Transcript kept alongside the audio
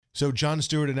So Jon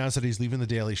Stewart announced that he's leaving The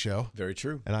Daily Show. Very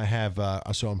true. And I have,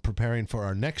 so I'm preparing for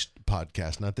our next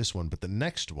podcast, not this one, but the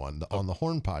next one, the On the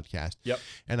Horn podcast. Yep.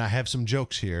 And I have some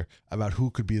jokes here about who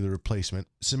could be the replacement.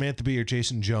 Samantha Bee or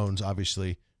Jason Jones,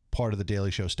 obviously part of the Daily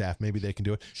Show staff. Maybe they can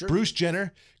do it. Sure. Bruce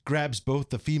Jenner grabs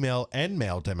both the female and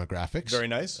male demographics. Very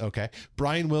nice. Okay.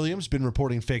 Brian Williams, been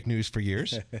reporting fake news for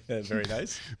years. Very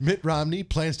nice. Mitt Romney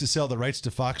plans to sell the rights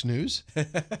to Fox News.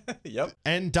 Yep.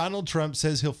 And Donald Trump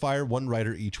says he'll fire one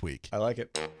writer each week. I like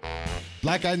it.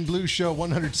 Black Eyed and Blue Show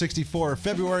 164,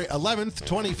 February 11th,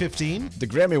 2015. The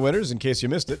Grammy winners, in case you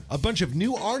missed it. A bunch of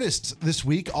new artists this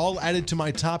week, all added to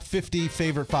my top 50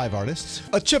 favorite 5 artists.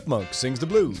 A chipmunk sings the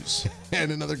blues.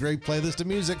 And another great playlist of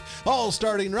music, all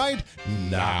starting right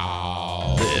now.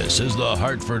 This is the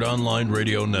Hartford Online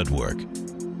Radio Network.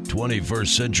 21st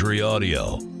Century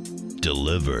Audio.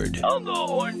 Delivered on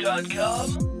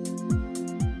thehorn.com.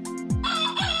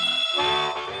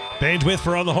 Bandwidth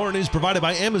for On the Horn is provided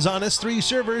by Amazon S3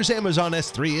 servers. Amazon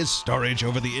S3 is storage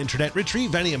over the internet.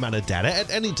 Retrieve any amount of data at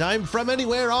any time from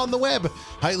anywhere on the web.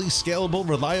 Highly scalable,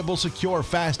 reliable, secure,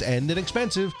 fast, and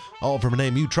inexpensive. All from a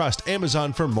name you trust.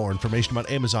 Amazon. For more information about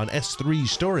Amazon S3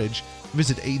 storage,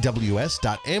 visit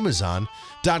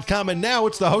aws.amazon.com. And now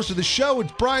it's the host of the show.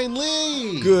 It's Brian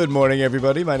Lee. Good morning,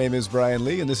 everybody. My name is Brian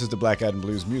Lee, and this is the Black Eyed and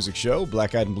Blues Music Show.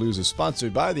 Black Eyed and Blues is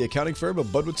sponsored by the accounting firm of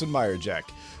Budwitz and Meyerjack.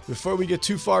 Before we get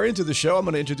too far into the show, I'm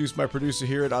going to introduce my producer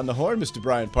here at On the Horn, Mr.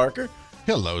 Brian Parker.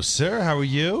 Hello, sir. How are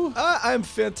you? I'm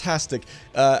fantastic.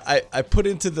 I put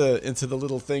into the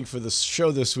little thing for the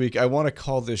show this week. I want to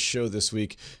call this show this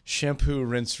week Shampoo,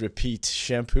 Rinse, Repeat.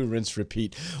 Shampoo, Rinse,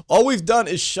 Repeat. All we've done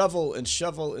is shovel and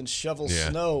shovel and shovel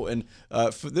snow. And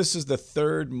this is the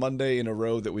third Monday in a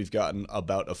row that we've gotten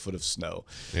about a foot of snow.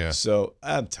 Yeah. So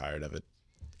I'm tired of it.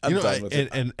 I'm done with it.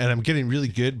 And I'm getting really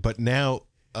good, but now...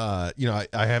 I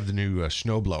have the new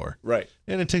snowblower, right?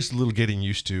 And it takes a little getting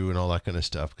used to and all that kind of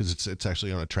stuff because it's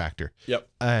actually on a tractor. Yep.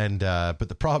 And but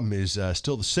the problem is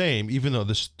still the same, even though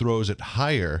this throws it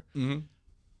higher. Mm-hmm.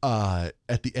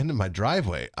 At the end of my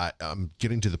driveway, I'm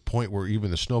getting to the point where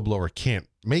even the snowblower can't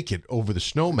make it over the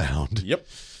snow mound. Yep.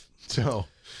 So,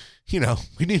 we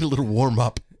need a little warm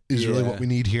up. Is really what we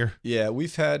need here. Yeah,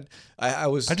 we've had. I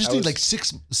need like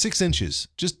six inches,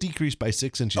 just decreased by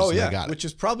 6 inches. Oh yeah, I got which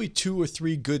is probably 2 or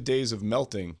 3 good days of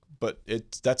melting, but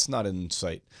that's not in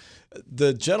sight.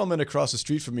 The gentleman across the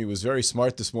street from me was very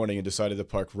smart this morning and decided to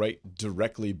park right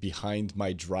directly behind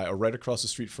my or right across the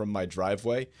street from my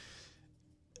driveway.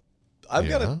 I've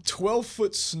got a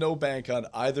 12-foot snowbank on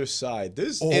either side.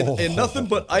 And nothing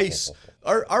but ice.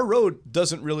 Our road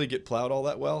doesn't really get plowed all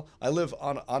that well. I live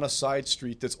on a side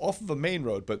street that's off of a main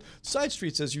road, but side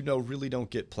streets, as you know, really don't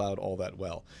get plowed all that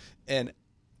well. And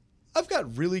I've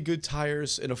got really good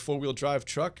tires in a 4-wheel drive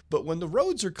truck, but when the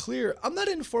roads are clear, I'm not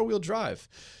in 4-wheel drive.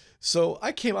 So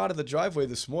I came out of the driveway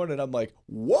this morning, I'm like,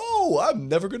 whoa, I'm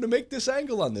never going to make this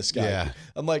angle on this guy. Yeah.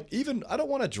 I'm like, I don't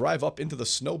want to drive up into the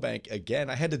snowbank again.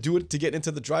 I had to do it to get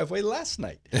into the driveway last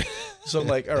night. So I'm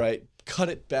like, all right, cut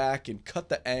it back and cut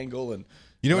the angle. And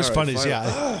what's funny is,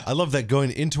 I love that going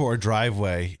into our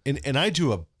driveway, and I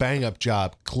do a bang-up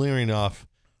job clearing off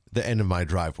the end of my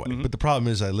driveway. Mm-hmm. But the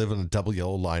problem is I live on a double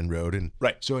yellow line road, and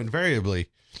so invariably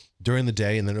during the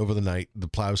day and then over the night, the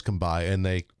plows come by and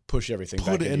they push everything back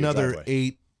put into another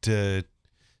your driveway.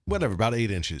 about 8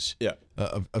 inches Yeah.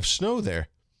 Of snow there.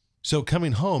 So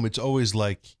coming home, it's always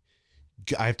like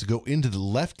I have to go into the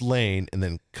left lane and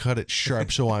then cut it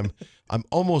sharp. So I'm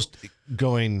almost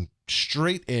going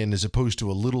straight in as opposed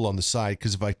to a little on the side,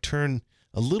 because if I turn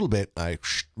a little bit, I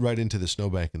right into the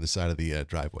snowbank on the side of the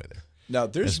driveway there. Now,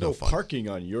 there's no parking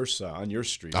on your side, on your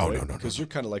street, right? No. Because you're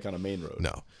kind of like on a main road.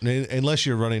 No, unless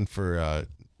you're running for,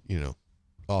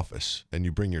 office and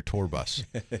you bring your tour bus.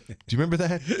 Do you remember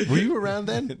that? Were you around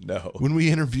then? No. When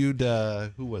we interviewed,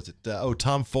 who was it?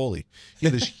 Tom Foley. He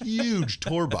had this huge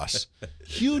tour bus,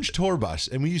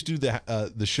 and we used to do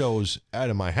the shows out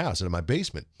of my house, out of my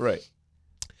basement. Right.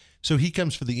 So he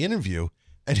comes for the interview,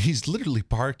 and he's literally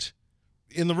parked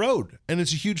in the road, and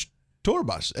it's a huge tour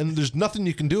bus, and there's nothing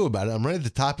you can do about it. I'm right at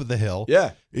the top of the hill.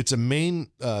 Yeah. It's a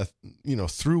main,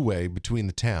 throughway between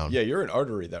the town. Yeah, you're an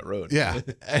artery, that road. Yeah.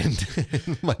 And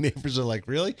my neighbors are like,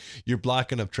 really? You're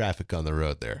blocking up traffic on the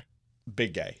road there.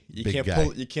 Big guy. You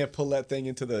can't pull that thing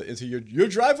into your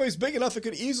driveway's big enough, it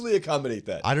could easily accommodate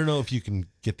that. I don't know if you can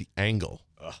get the angle.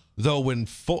 Though when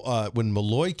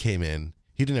Malloy came in,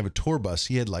 he didn't have a tour bus.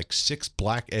 He had like 6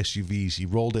 black SUVs. He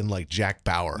rolled in like Jack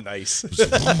Bauer. Nice.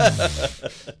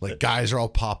 Like guys are all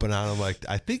popping out. I'm like,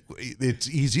 I think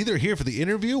he's either here for the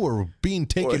interview or being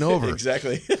taken over.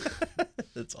 Exactly.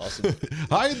 That's awesome.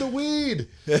 Hide the weed.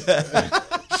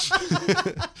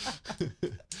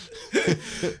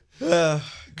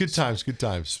 Good times, good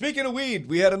times. Speaking of weed,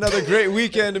 we had another great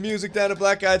weekend of music down at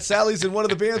Black Eyed Sally's, and one of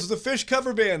the bands was a Fish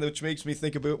cover band, which makes me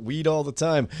think about weed all the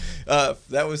time.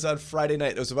 That was on Friday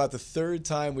night. It was about the third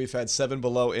time we've had Seven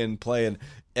Below in play, and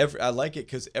I like it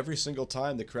because every single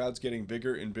time the crowd's getting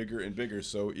bigger and bigger and bigger.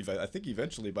 So I think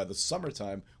eventually by the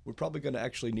summertime, we're probably going to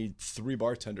actually need 3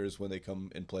 bartenders when they come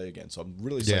and play again. So I'm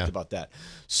really psyched about that.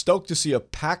 Stoked to see a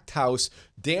packed house,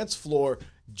 dance floor,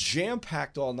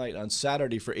 jam-packed all night on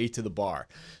Saturday for 8 to the Bar.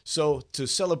 So to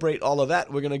celebrate all of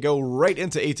that, we're going to go right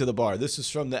into 8 to the Bar. This is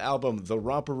from the album The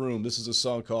Romper Room. This is a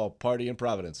song called Party in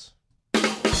Providence.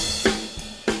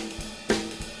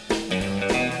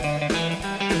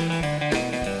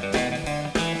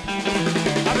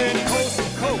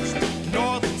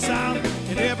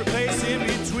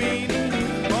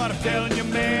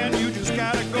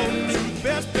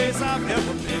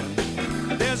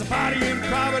 Party in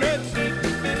Providence,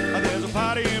 there's a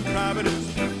party in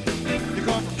Providence. You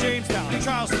come from Jamestown,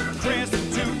 Charleston, Cranston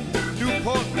to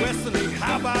Newport, Westerly.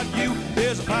 How about you?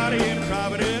 There's a party in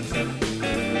Providence,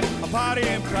 a party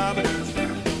in Providence.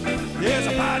 There's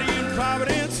a party in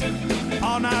Providence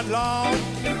all night long.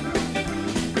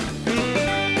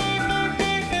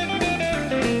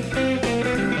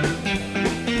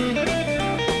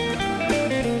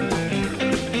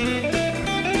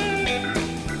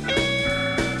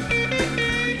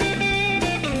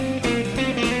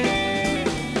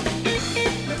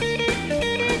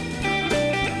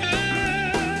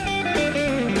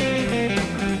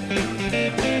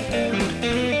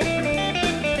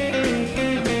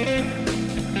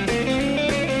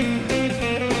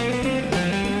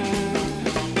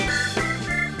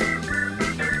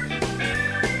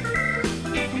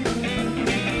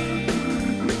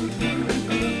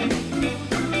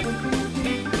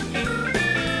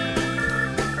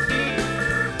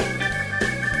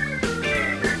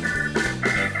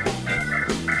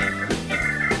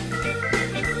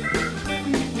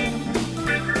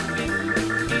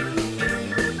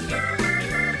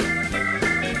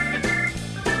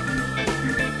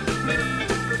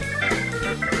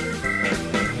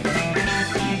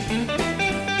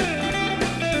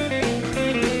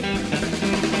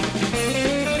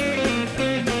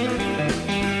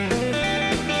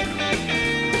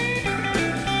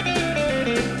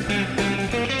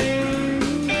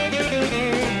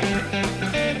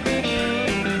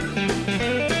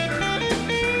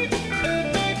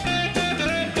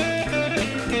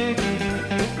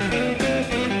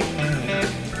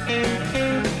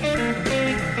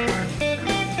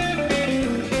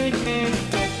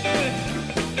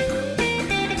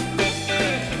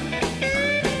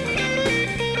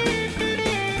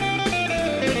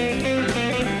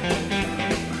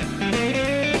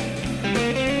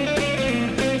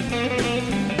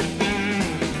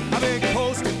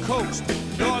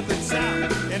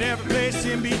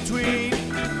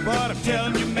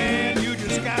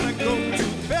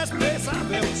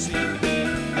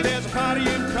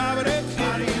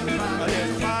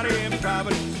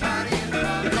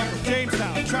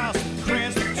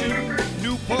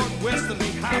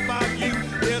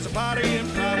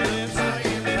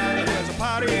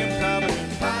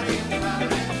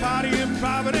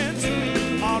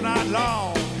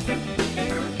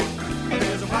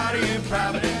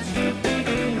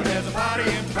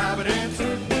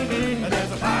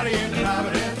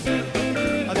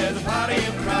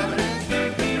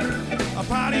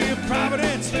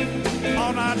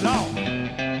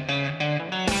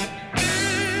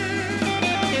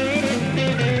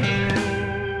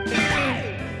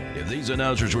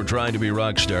 Announcers were trying to be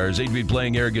rock stars, they'd be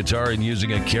playing air guitar and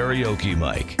using a karaoke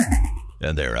mic.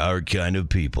 And they're our kind of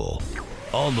people.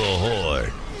 On the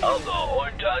Horn. On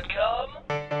thehorn.com.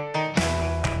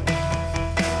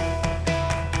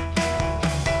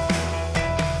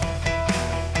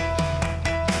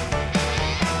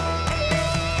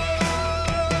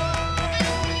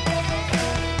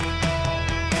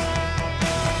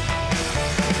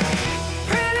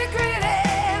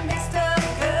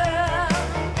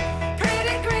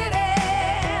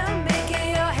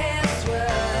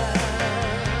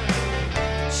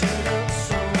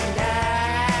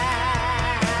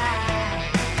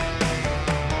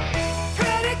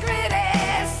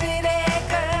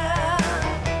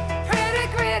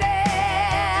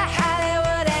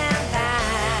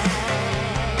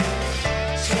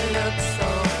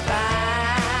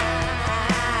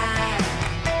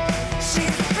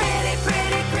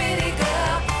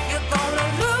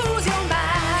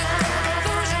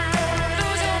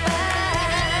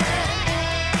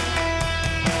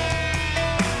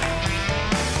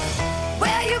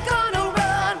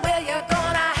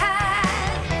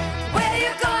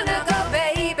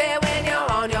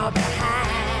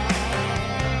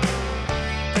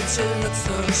 She looks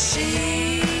so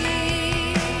chic.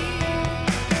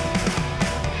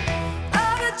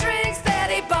 All the drinks that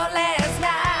he bought last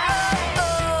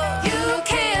night, you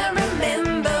can't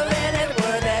remember any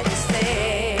word that you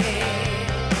said.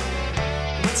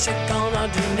 What you gonna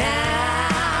do now?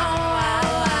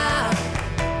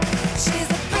 She's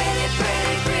a pretty,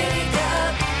 pretty, pretty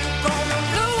girl. You're gonna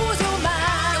lose your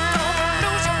mind.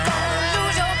 You're gonna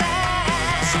lose your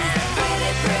mind. She's a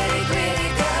pretty, pretty, pretty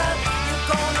girl. You're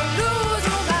gonna lose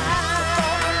your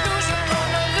mind. You're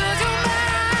gonna lose your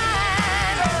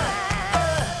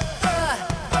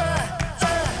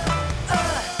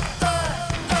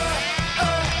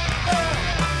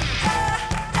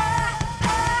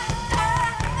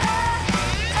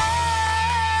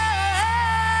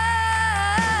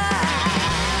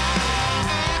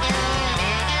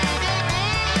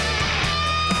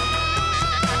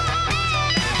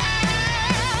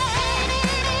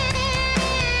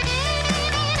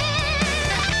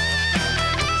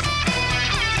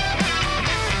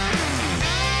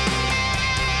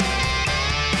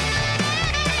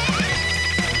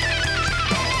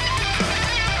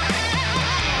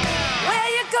Where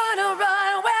you gonna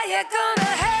run? Where you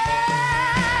gonna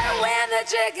hide? When the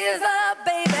jig is up,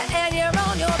 baby, and you're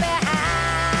on your behind.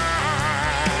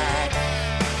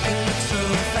 You look so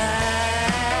fine.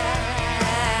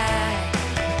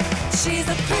 She's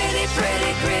a pretty,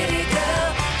 pretty, pretty girl.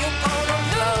 You're gonna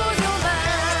lose your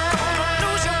mind.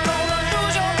 You're gonna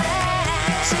lose your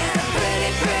mind. She's a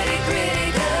pretty, pretty, pretty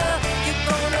girl. You're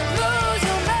gonna lose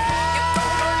your mind. You're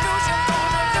gonna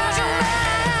lose your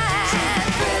mind. She's a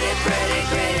pretty, pretty,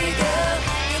 pretty girl.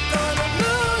 You're gonna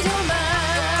lose your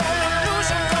mind.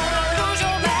 You're gonna lose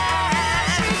your mind.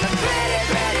 She's a pretty,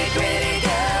 pretty, pretty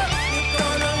girl. You're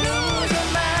gonna lose your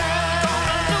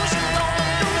mind. You're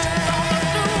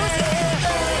gonna lose it.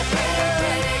 Pretty,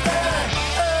 pretty girl.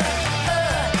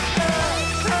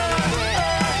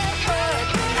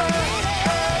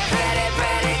 Pretty,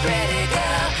 pretty, pretty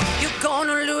girl. You're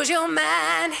gonna lose your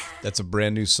mind. That's a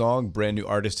brand new song, brand new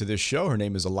artist to this show. Her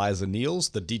name is Eliza Niels,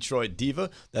 the Detroit diva.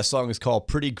 That song is called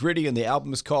Pretty Gritty, and the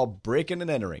album is called Breaking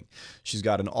and Entering. She's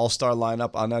got an all-star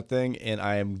lineup on that thing, and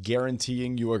I am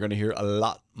guaranteeing you are going to hear a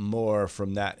lot more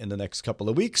from that in the next couple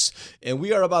of weeks. And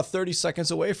we are about 30 seconds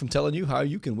away from telling you how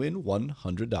you can win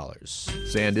 $100.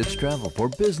 Sandits Travel for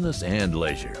business and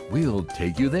leisure. We'll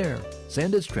take you there.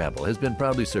 Sandits Travel has been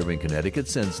proudly serving Connecticut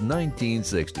since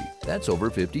 1960. That's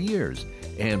over 50 years.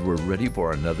 And we're ready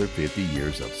for another 50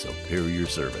 years of superior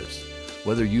service.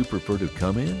 Whether you prefer to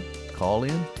come in, call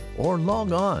in, or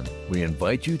log on, we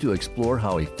invite you to explore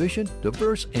how efficient,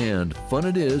 diverse, and fun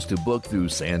it is to book through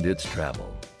Sandits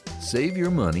Travel. Save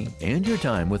your money and your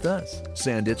time with us,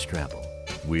 Sandits Travel.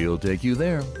 We'll take you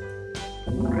there.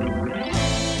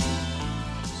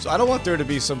 So I don't want there to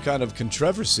be some kind of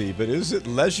controversy, but is it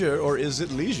leisure or is it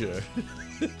leisure?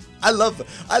 I love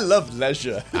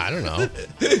leisure. I don't know.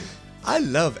 I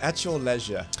love at your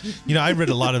leisure. You know, I read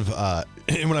a lot of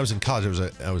when I was in college.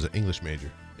 I was an English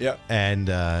major. Yeah. And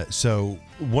so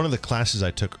one of the classes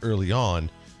I took early on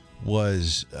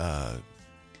was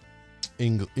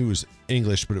it was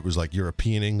English, but it was like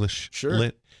European English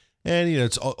lit. And you know,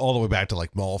 it's all the way back to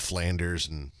like Moll Flanders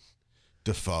and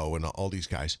Defoe and all these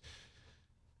guys.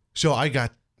 So I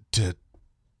got to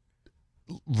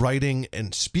writing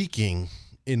and speaking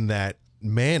in that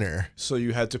manner. So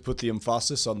you had to put the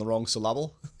emphasis on the wrong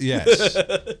syllable? Yes.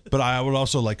 But I would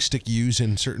also like stick U's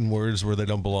in certain words where they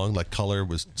don't belong. Like color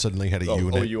was suddenly had a U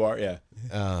in it. You are, yeah.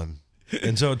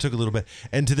 And so it took a little bit.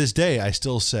 And to this day, I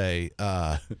still say,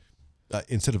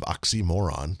 instead of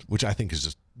oxymoron, which I think is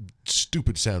a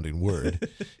stupid sounding word,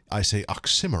 I say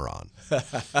oxymoron.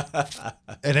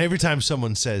 And every time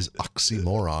someone says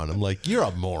oxymoron, I'm like, you're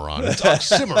a moron. It's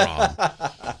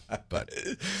oxymoron. But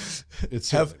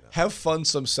it's have fun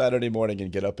some Saturday morning and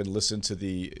get up and listen to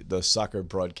the soccer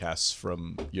broadcasts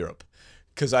from Europe.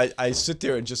 Because I sit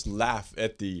there and just laugh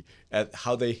at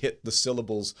how they hit the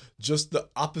syllables just the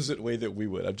opposite way that we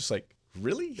would. I'm just like,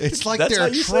 really? It's like they're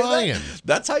trying.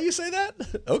 That's how you say that?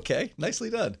 Okay, nicely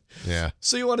done. Yeah.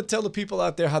 So you want to tell the people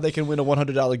out there how they can win a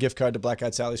 $100 gift card to Black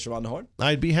Eyed Sally's from On the Horn?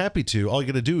 I'd be happy to. All you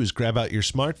got to do is grab out your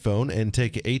smartphone and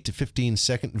take an 8 to 15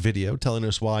 second video telling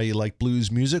us why you like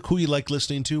blues music, who you like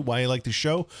listening to, why you like the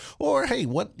show, or hey,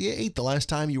 what you ate the last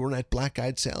time you were at Black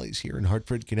Eyed Sally's here in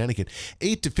Hartford, Connecticut.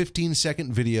 8 to 15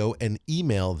 second video and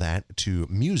email that to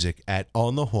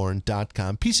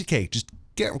music@onthehorn.com. Piece of cake. Just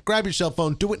grab your cell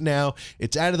phone, do it now.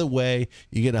 It's out of the way.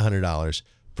 You get $100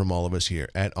 from all of us here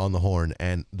at On the Horn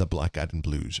and the Black Eyed and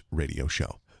Blues radio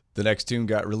show. The next tune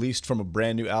got released from a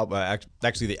brand new album.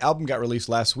 Actually, the album got released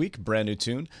last week, brand new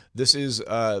tune. This is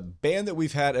a band that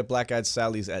we've had at Black Eyed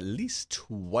Sally's at least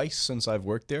twice since I've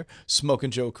worked there, Smokin'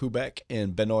 Joe Kubek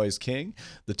and Benoist King.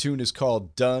 The tune is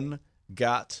called Done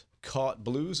Got Caught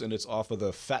Blues, and it's off of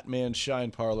the Fat Man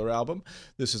Shine Parlor album.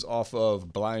 This is off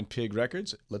of Blind Pig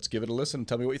Records. Let's give it a listen and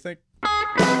tell me what you think.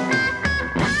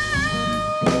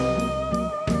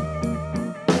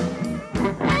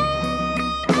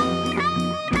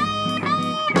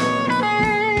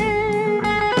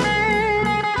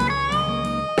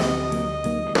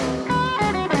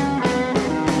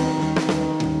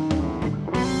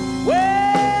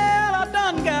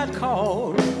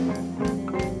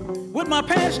 My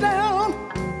pants down,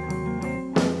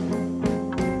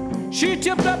 she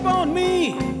tipped up on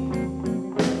me,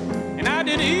 and I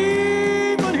didn't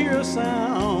even hear a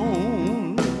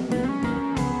sound.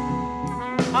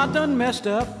 I done messed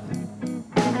up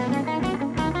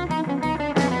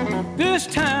this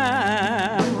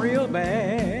time real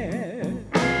bad.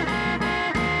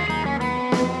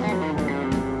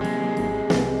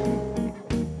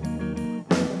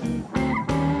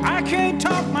 I can't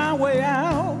talk my way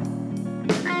out.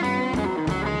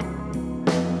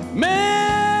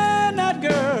 Man, that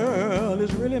girl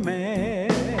is really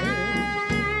mad.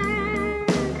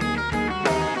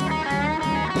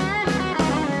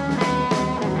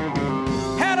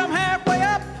 Had him halfway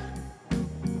up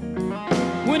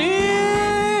when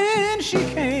in she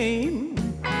came.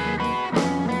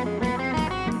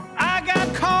 I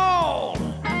got called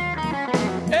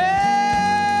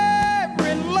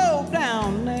every low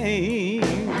down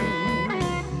name.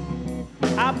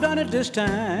 I've done it this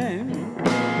time.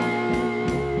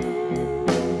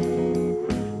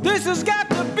 This has got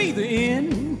to be the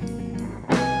end.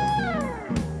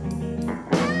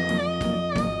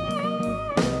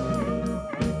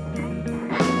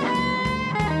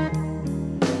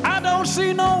 I don't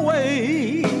see no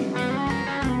way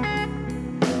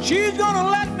she's gonna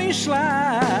let me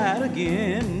slide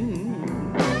again.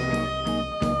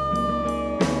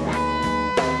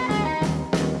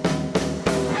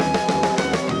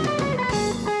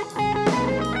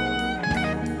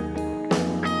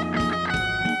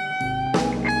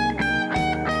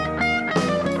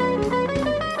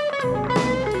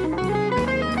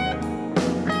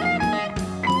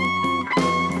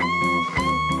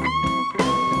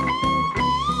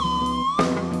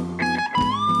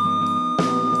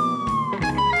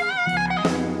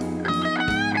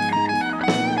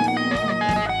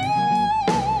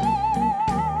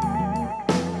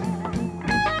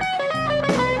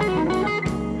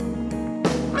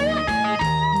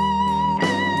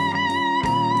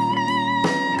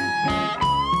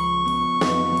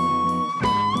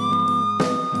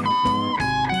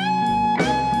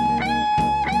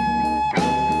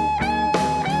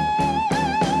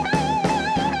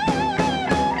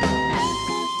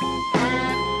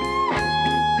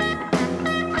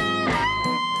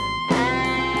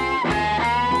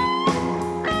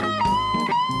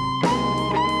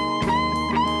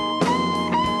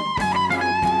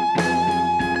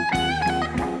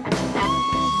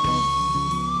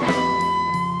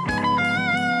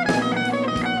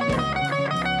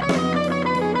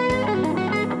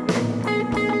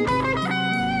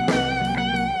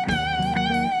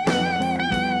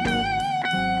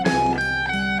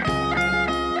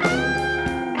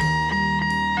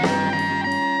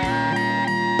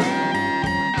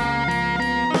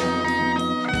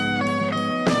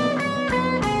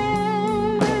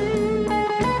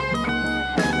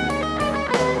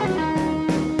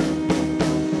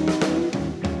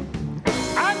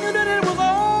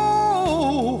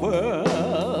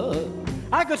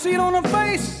 could see it on her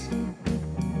face.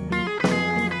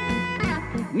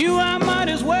 Knew I might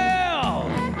as well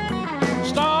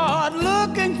start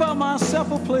looking for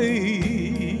myself a place.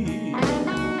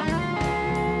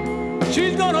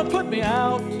 She's gonna put me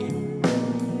out.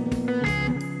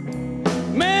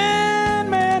 Man,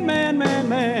 man, man, man,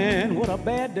 man, what a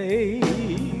bad day.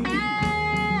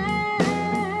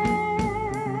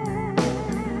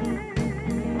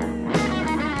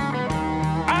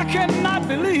 I cannot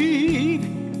believe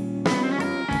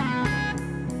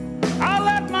I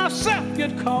let myself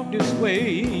get caught this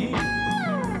way.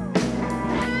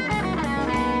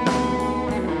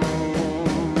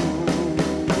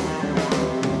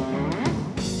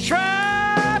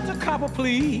 Tried to cop a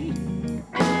plea.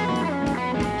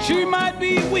 She might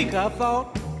be weak, I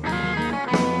thought.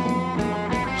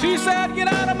 She said, get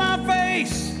out of my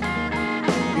face.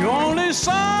 You're only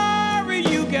sorry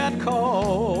you got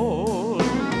caught.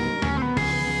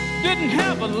 Didn't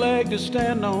have a leg to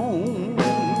stand on.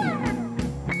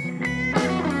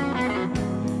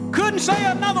 couldn't say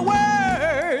another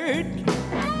word.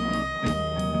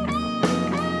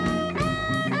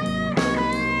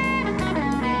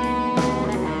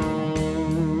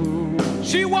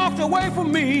 She walked away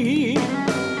from me,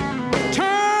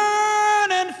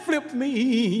 turned and flipped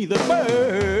me the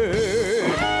bird.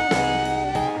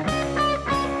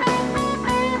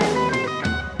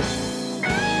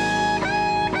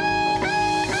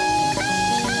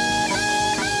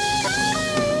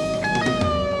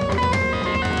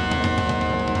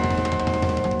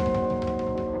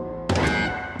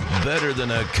 Better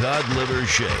than a cod liver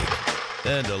shake,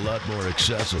 and a lot more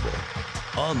accessible.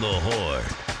 On the Horn.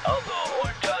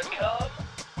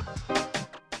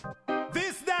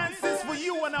 This dance is for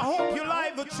you, and I hope you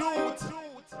like the truth.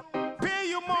 Pay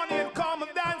your money and come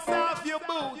and dance off your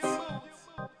boots.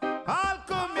 I'll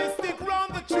come and stick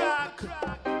round the track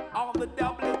on the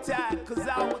double attack, cause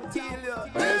I will tell you.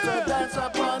 There's a dance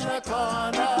up on the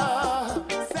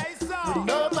corner. Say so.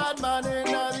 No bad man in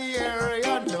the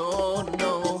area, no,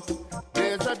 no.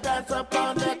 There's a dance up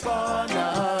on the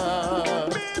corner.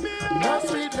 No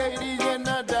sweet ladies in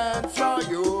the dance for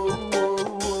you.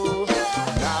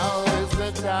 Now is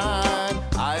the time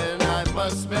I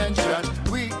must mention.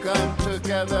 We come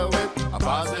together with a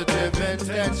positive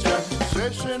intention.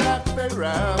 Swishing happy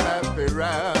round,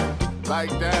 like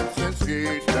dancing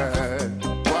street band.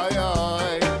 Why,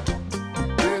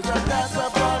 there's a dance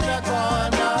up on the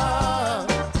corner.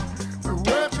 The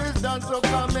work is done, so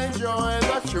come enjoy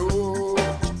the show.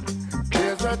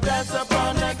 There's a dance up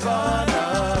on the corner.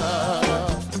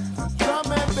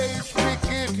 Drum and bass, kick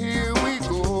it, here we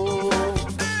go.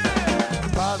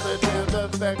 Positive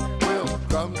effect will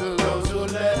come to those who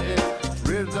let it.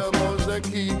 Rhythm was the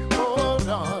key, hold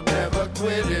on, never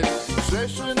quit it.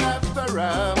 Session after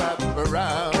round,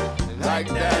 like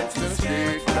dancing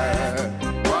street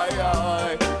band.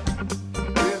 Why,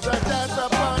 there's a dance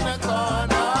up on the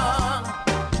corner.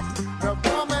 Now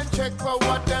come and check for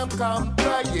what them come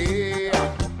play, yeah.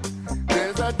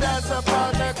 There's a dance up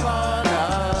on the corner.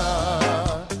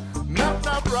 Knock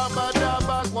knock rubber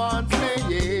dubber once a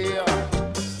year.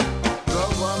 The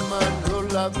woman who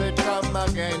love it come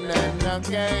again and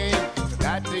again.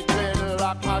 That the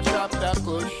dreadlock mash up the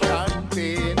cushion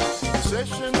pain.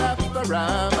 Session after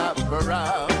round,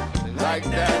 like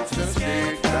dancing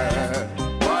street band.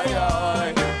 Why,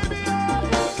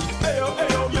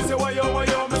 Ayo, me say why yo,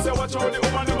 me say watch out the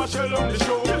woman in my shell on the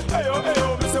show. Ayo,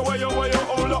 me say why yo,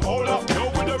 hold up, yo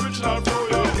with the original flow,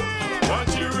 yo.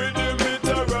 Watch you rhythm it,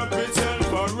 wrap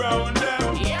itself around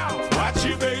them. Watch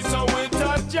you bass so it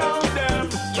touch down them.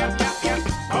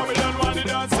 How we done want the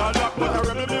dance all up, but I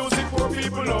rap the music for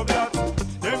people love that.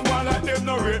 Them one like them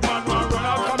no rate man run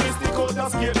out, come and stick out the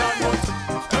skate and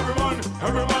but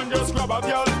every man just grab a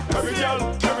girl, every girl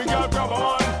grab a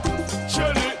man.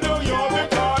 Chill it now, yo,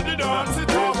 because the dance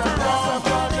it off the dance round. up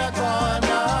on the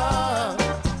corner.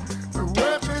 The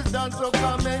work is done, so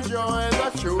come enjoy the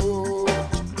show.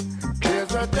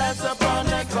 There's a dance up on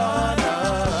the corner.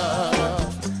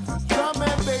 Drum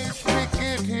and bass, kick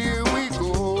it, here we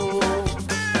go.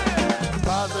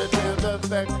 Positive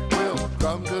effect will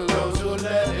come to those who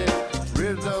let it.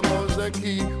 Rhythm was the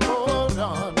key, hold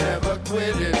on, never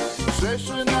quit it.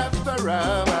 Session after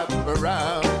round,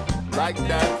 like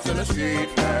dancing the street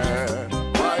fair.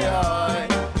 Why,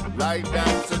 like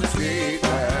dancing the street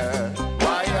fair.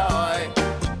 Why,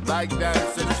 like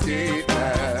dancing the street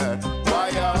fair. Why,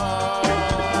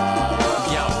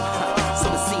 Yo, so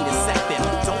the scene is set there.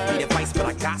 Don't need advice, but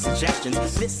I got suggestions.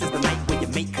 This is the night where you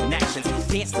make connections.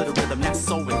 Dance to the rhythm that's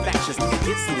so infectious. It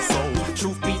gets in the soul.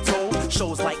 Truth be told,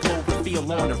 shows like Cloverfield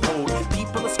on the road.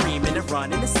 People are screaming and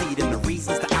running to see them. The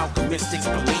reasons the alchemistics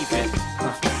believe in.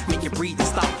 Make your breathing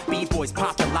stop. B-boys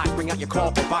pop the lock, bring out your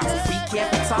cardboard box. We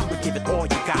can't be top, but give it all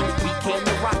you got. We came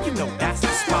to rock, you know that's the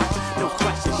spot. No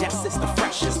questions, yes, it's the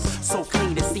freshest. So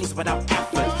clean, it seems without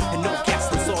effort. And no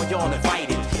guests, all y'all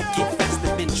invited. Get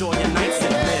festive, enjoy your nights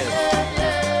and live.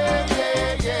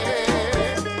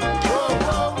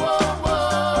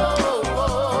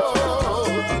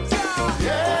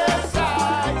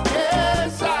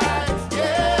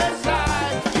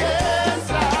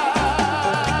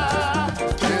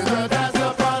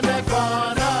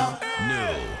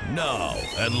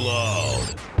 And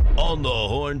loud on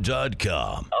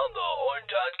thehorn.com.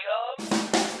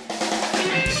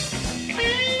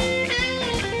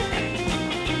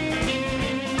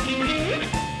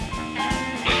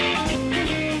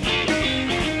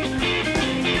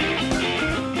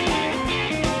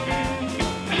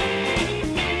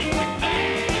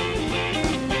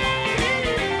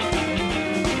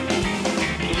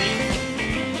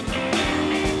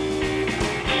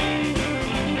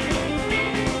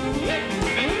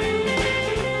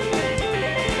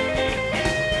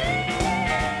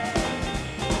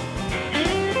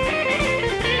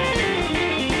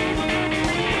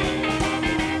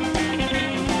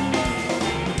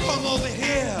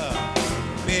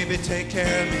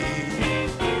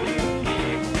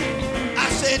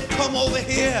 come over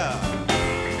here,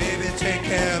 baby, take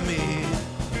care of me.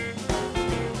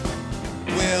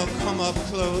 Well, come up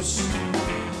close,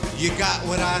 you got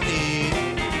what I need.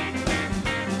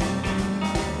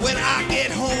 When I get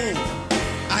home,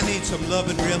 I need some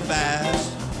loving real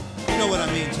fast. You know what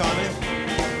I mean, Tommy?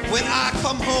 When I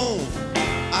come home,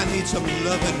 I need some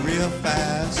loving real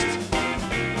fast.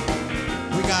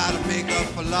 We gotta make up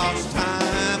for lost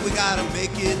time, we gotta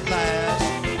make it last.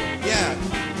 Yeah,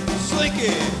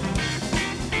 Slinky.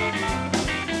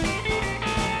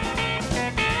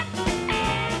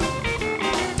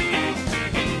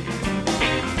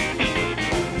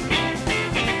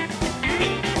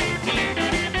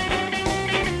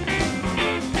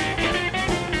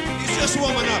 Just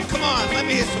warming up. Come on, let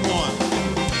me hear some more.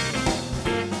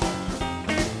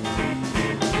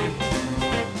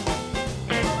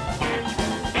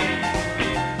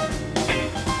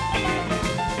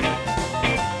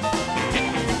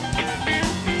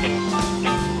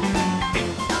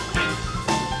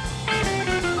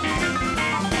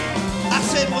 I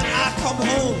said when I come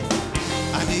home,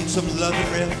 I need some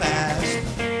loving real fast.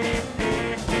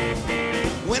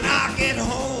 When I get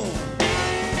home,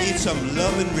 need some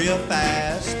loving real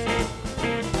fast.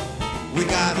 We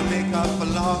gotta make up for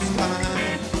lost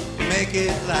time, make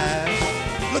it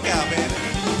last. Look out, baby.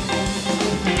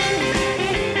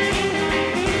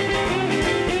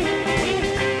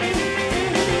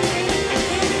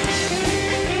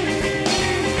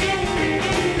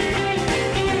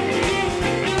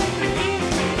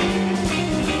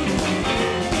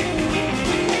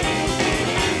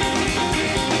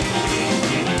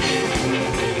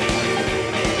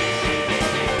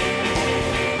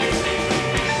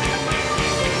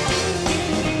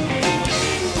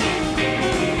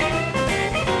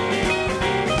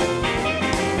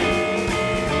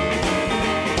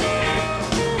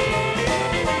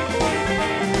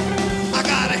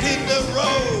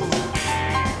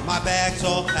 Bags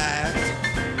all packed.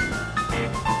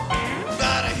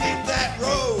 Gotta hit that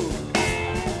road.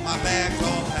 My bags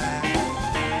all packed.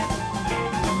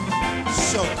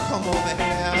 So come over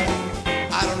here.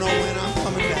 I don't know when I'm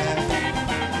coming back.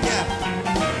 Yeah.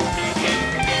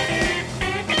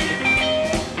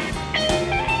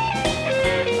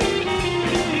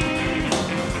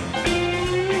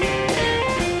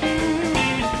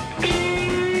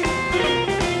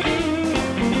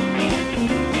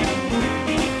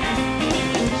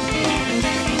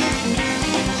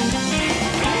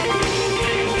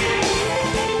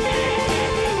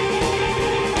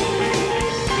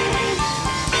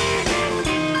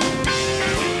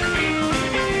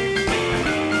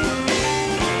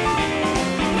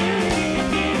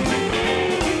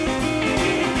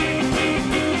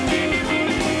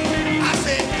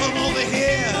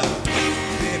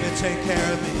 Take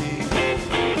care of me.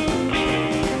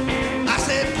 I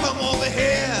said, come over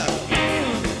here,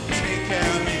 take care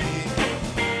of me.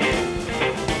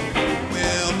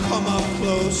 Well, come up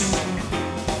close,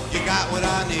 you got what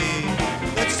I need.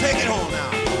 Let's take it home now.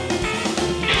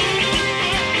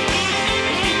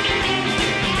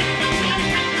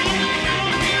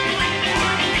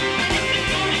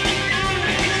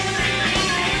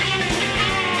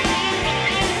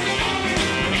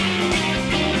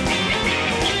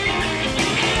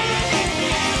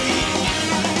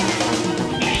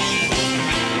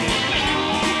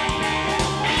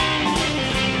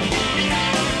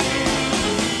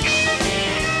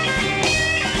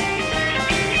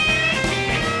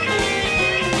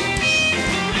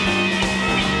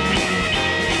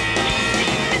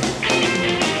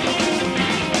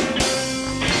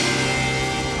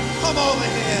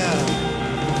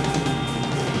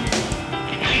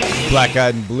 Black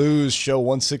Eyed and Blues, show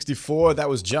 164. That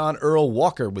was John Earl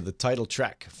Walker with the title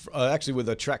track. Actually, with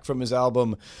a track from his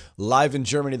album Live in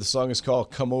Germany. The song is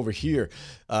called Come Over Here.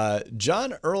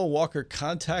 John Earl Walker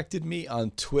contacted me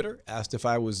on Twitter, asked if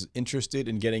I was interested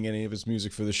in getting any of his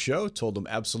music for the show. Told him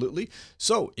absolutely.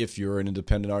 So if you're an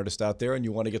independent artist out there and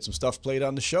you want to get some stuff played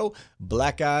on the show,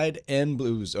 Black Eyed and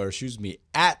Blues, or excuse me,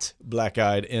 at Black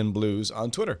Eyed and Blues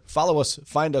on Twitter. Follow us,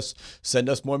 find us, send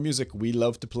us more music. We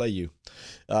love to play you.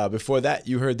 Before that,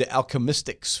 you heard the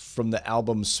Alchemistics from the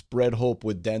album Spread Hope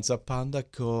with Dance Up on the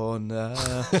Corner.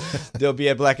 They'll be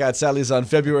at Black Eyed Sally's on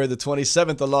February the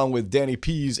 27th, along with Danny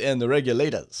Pease and the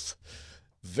Regulators.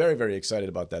 Very, very excited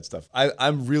about that stuff.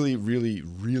 I'm really, really,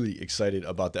 really excited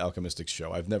about the Alchemistics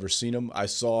show. I've never seen them. I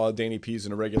saw Danny Pease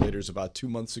and the Regulators about 2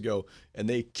 months ago, and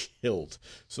they killed.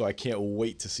 So I can't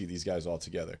wait to see these guys all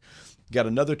together. Got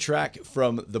another track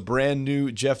from the brand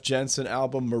new Jeff Jensen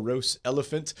album, Morose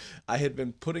Elephant. I had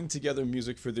been putting together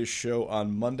music for this show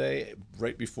on Monday,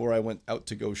 right before I went out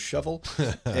to go shovel,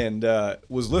 and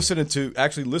was listening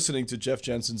to Jeff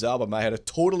Jensen's album. I had a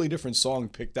totally different song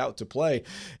picked out to play,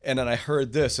 and then I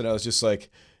heard this, and I was just like,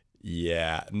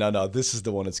 yeah, no, this is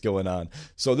the one that's going on.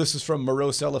 So this is from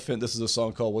Morose Elephant. This is a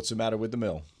song called What's the Matter with the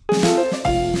Mill?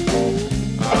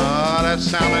 Oh, that's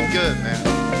sounding good,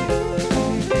 man.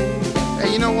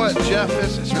 Hey, you know what, Jeff?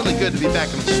 It's really good to be back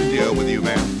in the studio with you,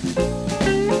 man.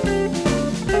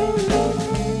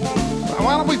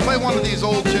 Why don't we play one of these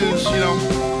old tunes,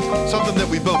 something that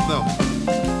we both know?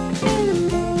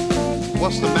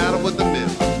 What's the matter with the mill?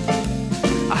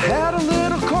 I had a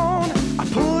little corn, I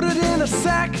put it in a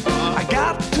sack. I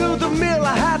got to the mill,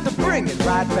 I had to bring it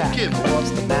right back. What's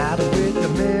the matter with the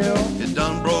mill? It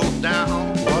done broke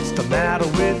down. What's the matter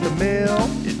with the mill?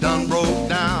 It done broke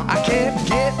down. I can't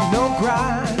get no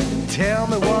grind. Tell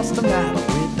me what's the matter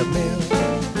with the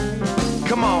mill?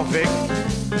 Come on, Vic.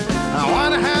 Now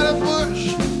one had a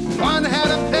bush, one had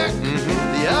a peck,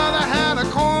 the other had a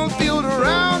cornfield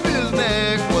around his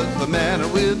neck. What's the matter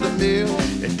with the mill?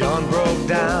 It done broke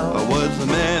down. What's the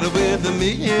matter with the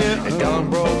mill? It done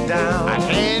broke down. I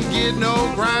can't get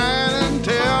no grind.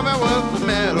 Tell me what's the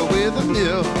matter with the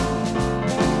mill?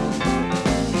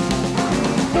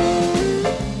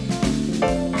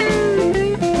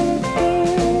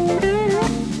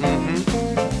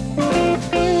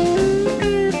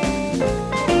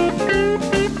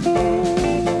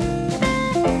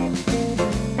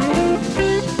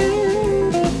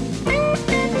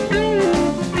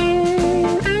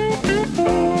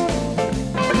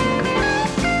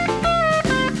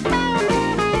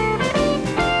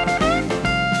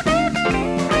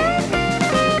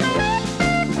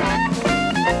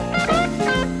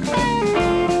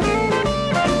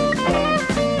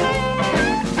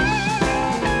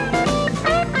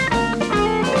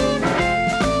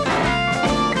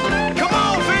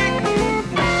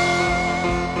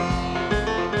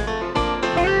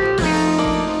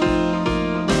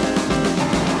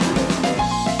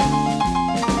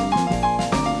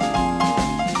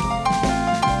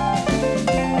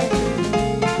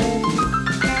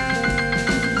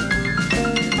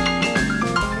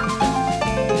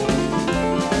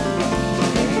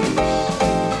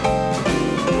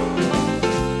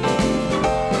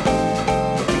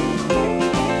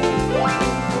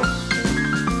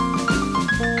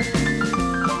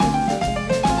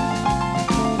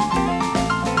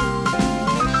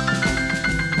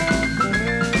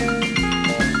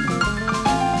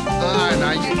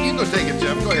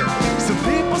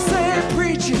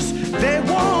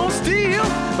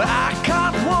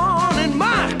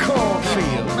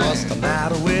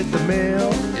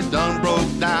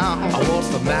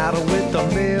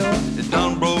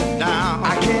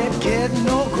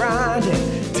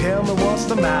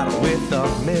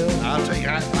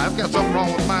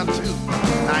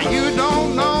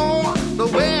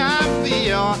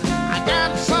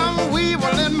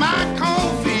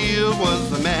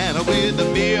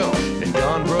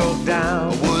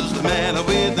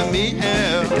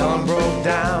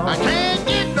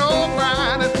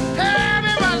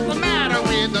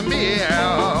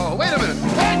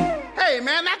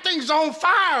 On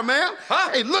fire, man.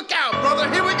 Huh? Hey, look out, brother.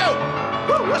 Here we go.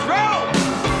 Woo, let's roll.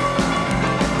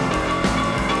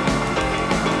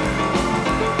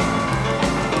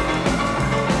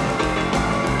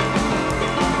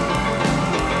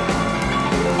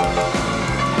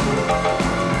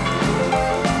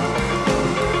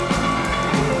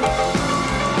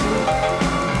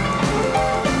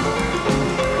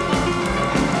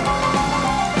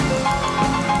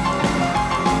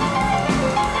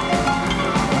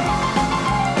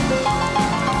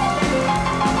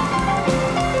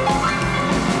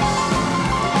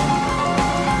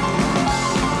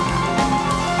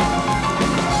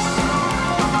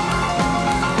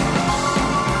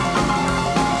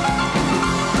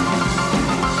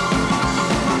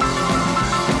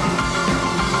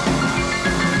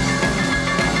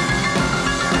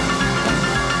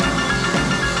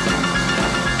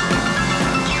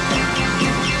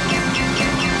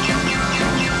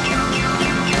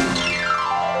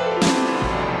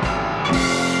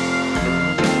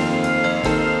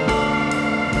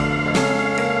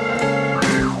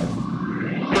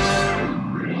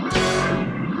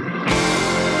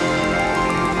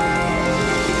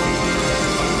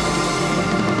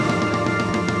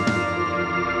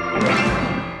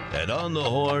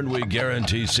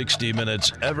 guarantee 60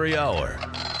 minutes every hour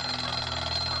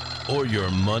or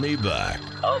your money back.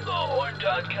 On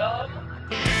thehorn.com.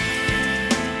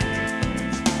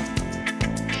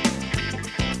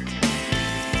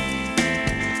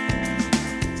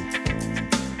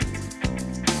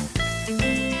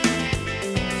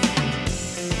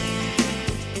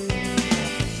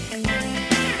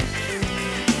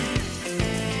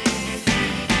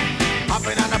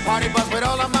 Party bus with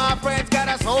all of my friends, got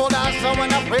us hold out,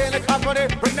 someone up in the company.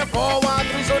 Bring the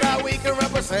 413 so that we can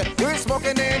represent. We're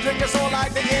smoking and drinking so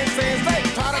like the incense. They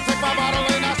try to take my bottle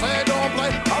and I say don't play.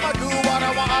 I'ma do what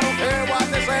I want, I don't care what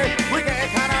they say. We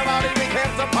get kind of rowdy, we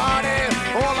kept the party.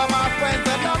 All of my friends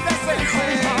that love the same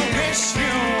thing. I wish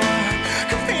you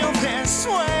could feel this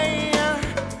way.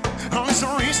 Oh, there's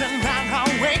a reason that I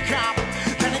wake up,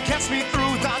 then it gets me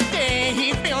through the day.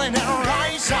 Feeling it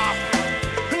rise up.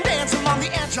 On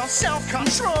the edge of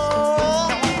self-control.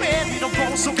 Now I'm ready to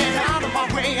roll, so get out of my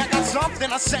way. I got something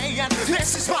to say, and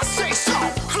this is my say-so.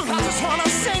 I just wanna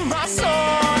sing my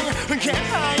song, get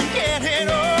high and get it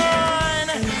on,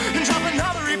 and drop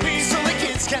another repeat so the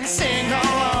kids can sing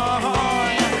along.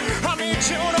 I need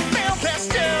you to feel this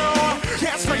too.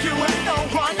 Yes, for you and no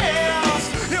one else.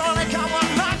 You only got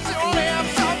one life to live,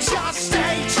 so just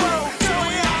stay true to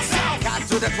yourself. Got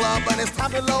to the club and it's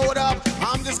time to load up.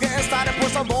 I'm just getting started,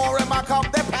 put some more in my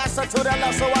cup. Then pass it to the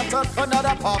left, so I took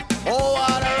another puff. Oh,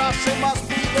 what a rush, it must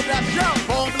be the death. Yo,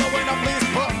 phone blowing up, please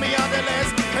put me on the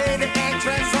list. Pay the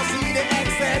entrance, so see the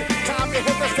exit. Time to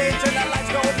hit the stage and the lights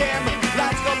go dim.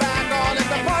 Lights go back on and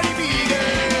the party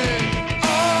begins.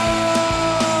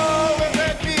 Oh, is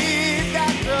it me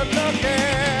that you're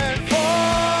looking for?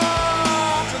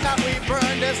 Tonight we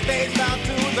burn the stage down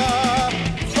to the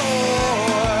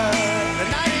floor. The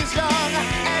night is young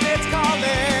and it's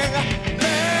calling.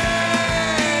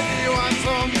 Let me want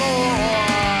some more.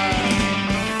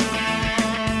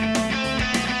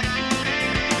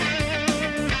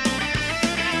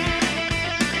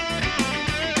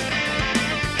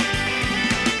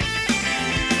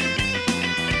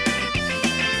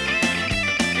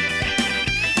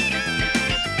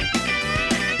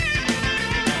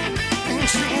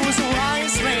 Choose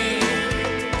wisely.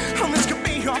 This could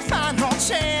be your final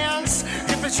chance.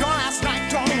 If it's your last night,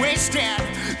 don't waste it.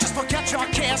 Just forget your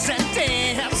cares and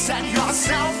dance. Set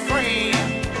yourself free.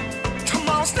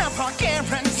 Tomorrow's never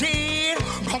guaranteed.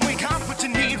 But we got what you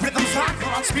need. Rhythms rock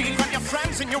on speed. Grab your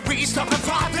friends and your weed. Stop the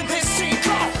vibe in this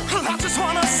sequel. I just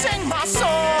wanna sing my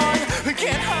song.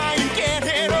 Get high and get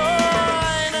it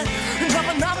on. Drop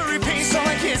another repeat so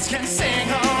the kids can sing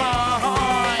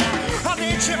along. I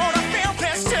need you to feel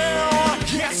this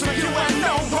too. Yes, for you and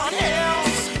no one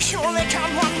else. You only got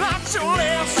one life to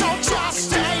live, so just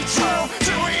stay true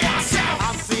to yourself.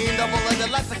 I'm seeing double and the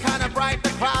lights are kinda bright. The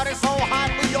crowd is so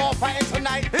hot, we all fighting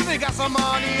tonight. If you got some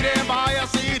money, then buy a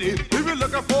CD. If you're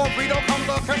looking for free, don't come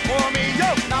looking for me.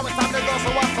 Yo, now it's time to go, so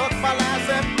I took my last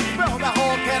sip. Fill the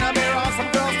whole can of beer on some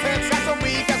girls' tips. Got some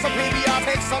weed, got some PBR,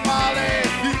 take some Molly.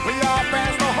 We all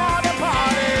friends, no hard to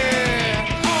party.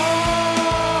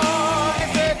 Oh,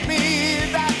 is it me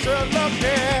that you're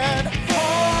looking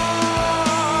for?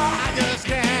 I just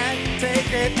can't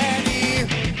take it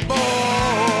anymore.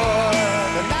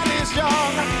 The night is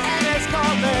young and it's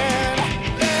calling.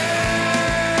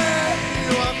 Let me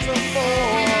want some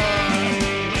more.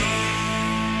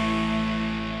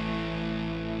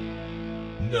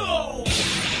 No!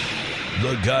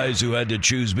 The guys who had to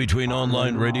choose between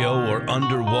online radio or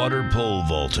underwater pole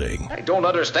vaulting. I don't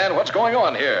understand what's going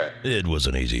on here. It was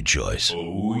an easy choice.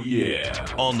 Oh, yeah.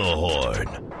 On the Horn.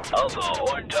 On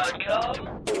thehorn.com.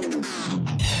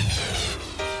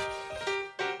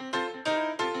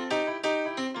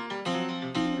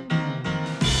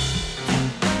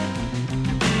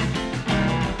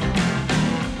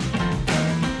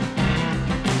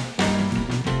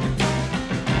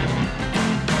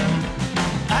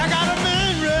 I got a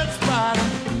mean red spider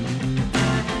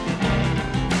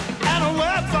and a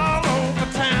webs all over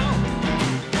town.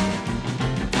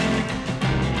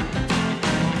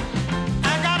 I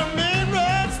got a mean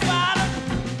red spider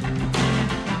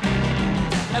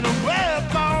and a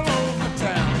webs all over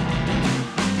town.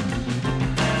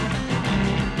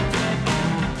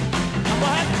 I'm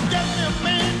gonna have to get me a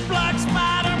mean black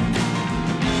spider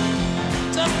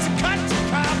just to cut the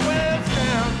cobwebs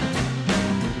down.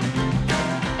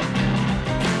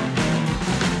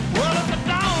 Well, if I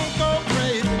don't go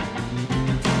crazy,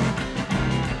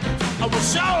 I will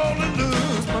surely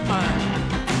lose my mind.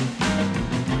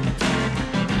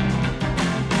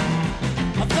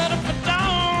 I said if I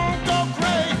don't go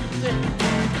crazy,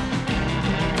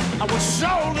 I will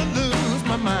surely lose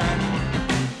my mind.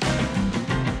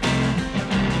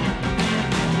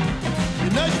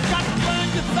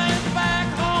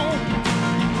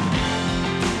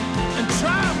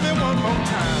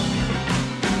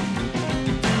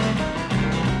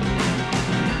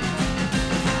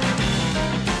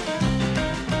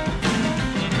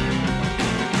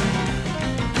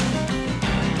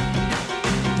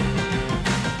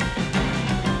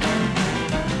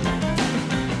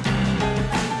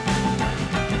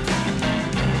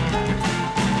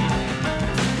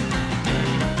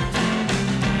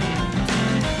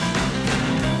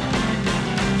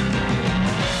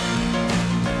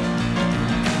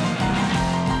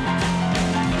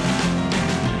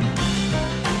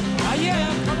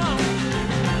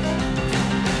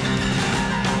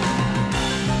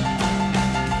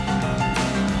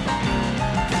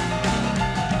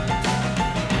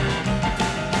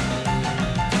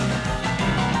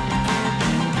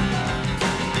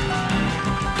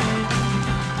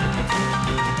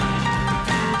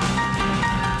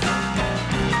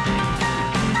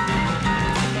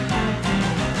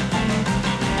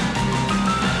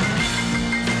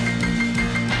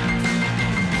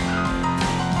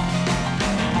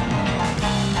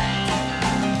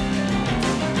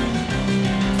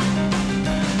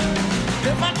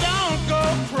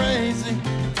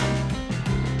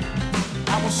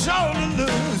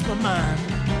 mind.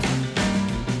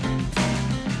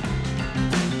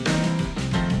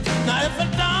 Now if I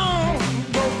don't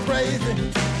go crazy,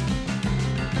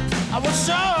 I will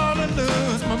surely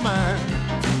lose my mind.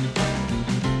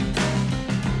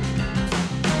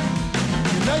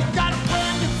 You know you gotta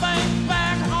bring your thing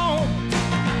back home.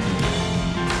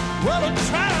 Well,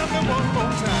 try me one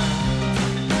more time.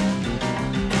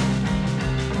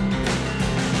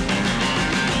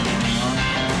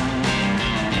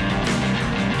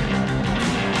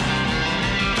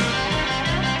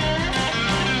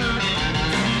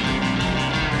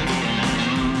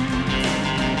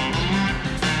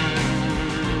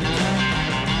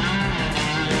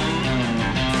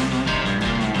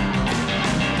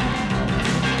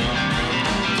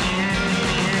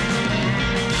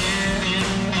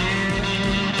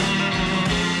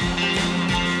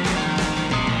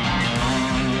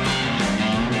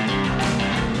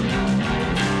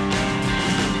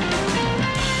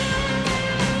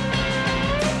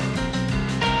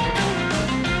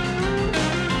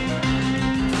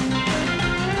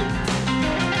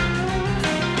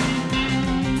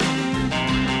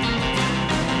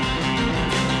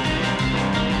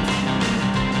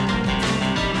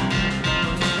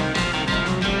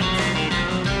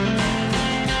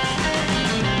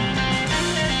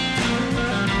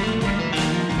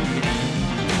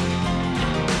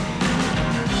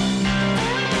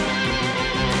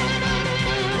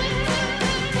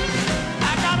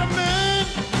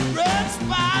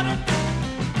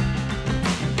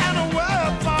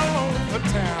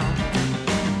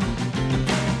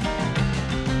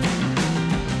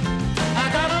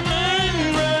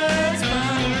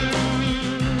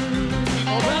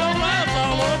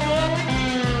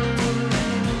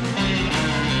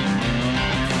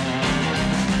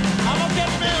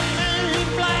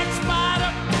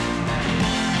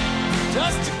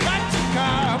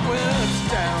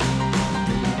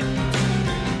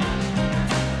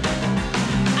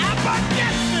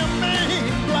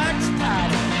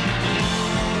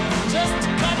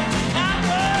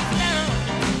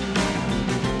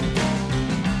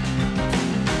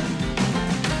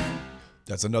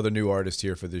 That's another new artist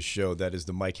here for this show. That is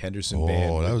the Mike Henderson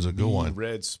Band. Oh, that was a good one.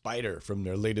 Red Spider from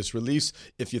their latest release.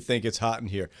 If you think it's hot in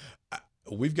here,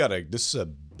 this is a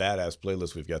badass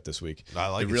playlist we've got this week. I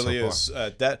like it really so is.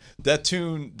 That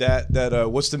tune, that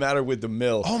What's the Matter with the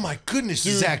Mill? Oh my goodness,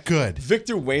 Dude, is that good?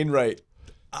 Victor Wainwright.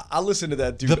 I listen to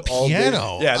that dude The all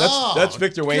piano. day. Yeah, that's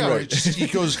Victor Wainwright. He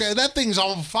goes, that thing's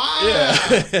on fire. Yeah.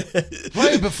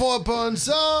 Play before it burns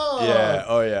up. Yeah,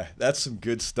 oh yeah, that's some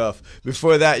good stuff.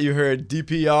 Before that, you heard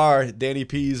DPR, Danny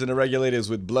P's and the Regulators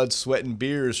with Blood, Sweat, and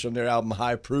Beers from their album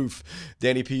High Proof.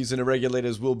 Danny P's and the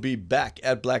Regulators will be back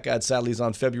at Black Eyed Sally's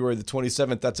on February the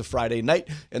 27th. That's a Friday night,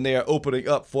 and they are opening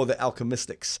up for the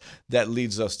Alchemistics. That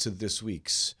leads us to this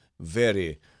week's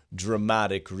very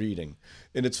dramatic reading.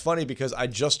 And it's funny because I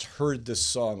just heard this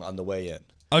song on the way in.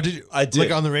 Oh, did you? I did.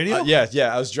 Like on the radio?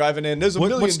 Yeah. I was driving in. There's a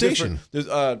million what station? different. There's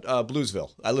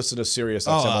Bluesville. I listen to Sirius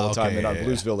XM all the time, okay, and on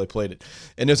Bluesville they played it.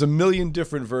 And there's a million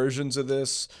different versions of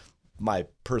this. My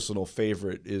personal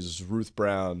favorite is Ruth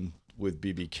Brown with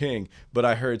B.B. King, but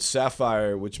I heard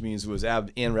Sapphire, which means it was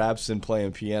Ann Rabson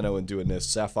playing piano and doing this.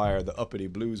 Sapphire, the uppity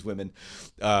blues women.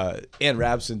 Ann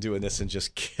Rabson doing this and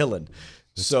just killing.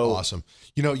 This so is awesome.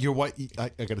 You know, you're what I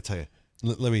got to tell you.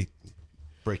 Let me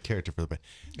break character for the band.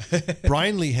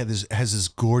 Brian Lee has this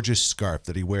gorgeous scarf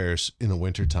that he wears in the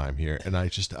wintertime here, and I'm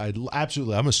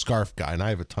a scarf guy, and I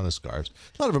have a ton of scarves.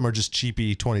 A lot of them are just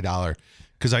cheapy $20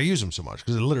 because I use them so much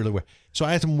because I literally wear. So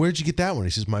I asked him, "Where'd you get that one?"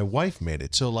 He says, "My wife made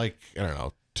it." So like I don't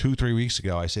know, 2-3 weeks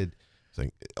ago, I said,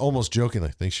 almost jokingly,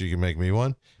 "Think she can make me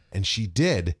one?" And she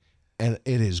did. And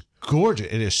it is gorgeous.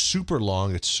 It is super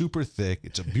long. It's super thick.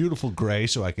 It's a beautiful gray,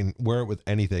 so I can wear it with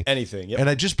anything. Anything, yep. And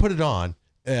I just put it on,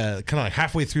 kind of like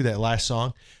halfway through that last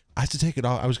song. I had to take it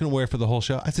off. I was going to wear it for the whole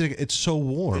show. I had to take it. It's so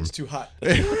warm. It's too hot.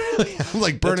 I'm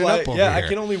like burning up over here. Yeah, I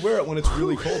can only wear it when it's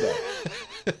really cold out.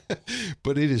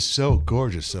 But it is so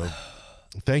gorgeous. So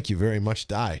thank you very much,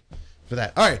 Di, for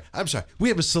that. All right. I'm sorry. We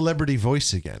have a celebrity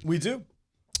voice again. We do.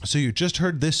 So you just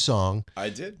heard this song. I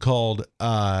did. Called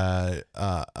Ain't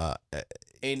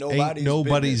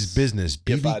Nobody's Business.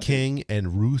 If I B.B. King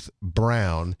and Ruth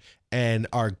Brown. And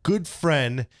our good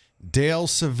friend Dale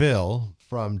Seville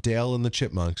from Dale and the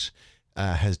Chipmunks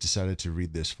has decided to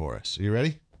read this for us. Are you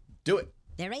ready? Do it.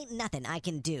 There ain't nothing I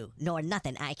can do, nor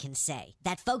nothing I can say,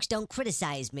 that folks don't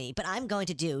criticize me, but I'm going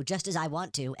to do just as I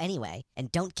want to anyway,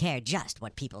 and don't care just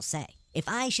what people say. If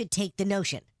I should take the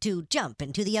notion to jump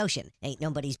into the ocean, ain't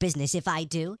nobody's business if I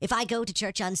do. If I go to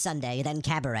church on Sunday, then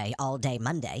cabaret all day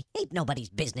Monday, ain't nobody's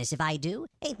business if I do.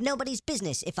 Ain't nobody's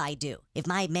business if I do. If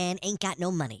my man ain't got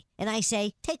no money, and I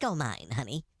say, take all mine,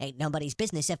 honey, ain't nobody's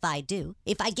business if I do.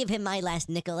 If I give him my last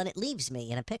nickel and it leaves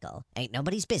me in a pickle, ain't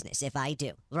nobody's business if I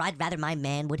do. Or I'd rather my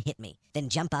man would hit me than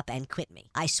jump up and quit me.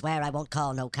 I swear I won't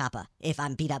call no copper if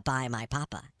I'm beat up by my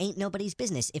papa. Ain't nobody's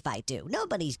business if I do.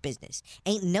 Nobody's business.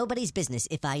 Ain't nobody's business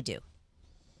if I do.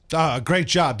 Great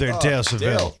job there, Dale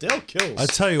Seville. Dale kills. I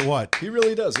tell you what, he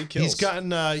really does. He kills. He's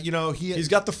gotten, he's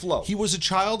got the flow. He was a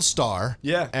child star,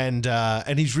 yeah,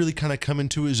 and he's really kind of come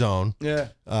into his own. Yeah,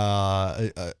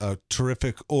 a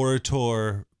terrific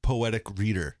orator, poetic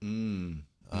reader.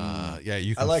 Yeah,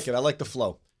 you. Can I like it. I like the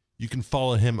flow. You can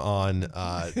follow him on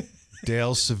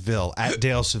Dale Seville at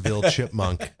Dale Seville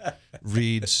Chipmunk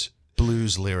reads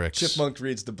blues lyrics. Chipmunk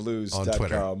reads the blues on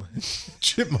Twitter.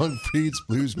 Chipmunk reads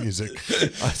blues music.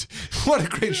 What a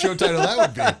great show title that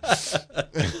would be.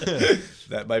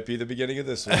 That might be the beginning of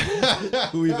this one.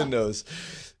 Who even knows?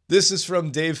 This is from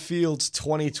Dave Field's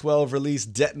 2012 release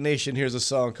Detonation. Here's a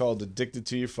song called Addicted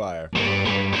to Your Fire.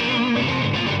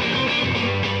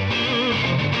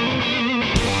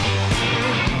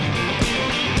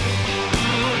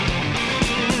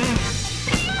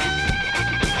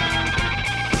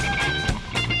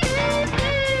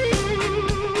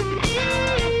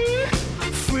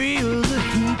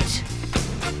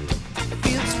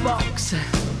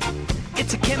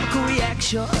 It's a chemical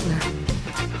reaction,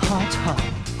 hot.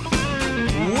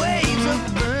 Waves of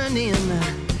burning,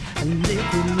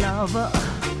 liquid lava.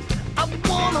 I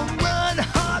wanna run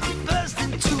hot first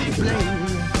into the flame.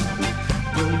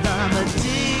 But I'm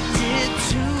addicted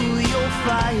to your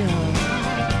fire.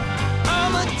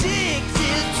 I'm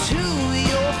addicted to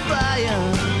your fire.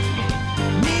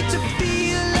 Need to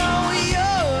feel all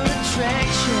your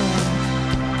attraction.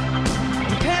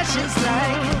 Passion's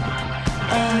like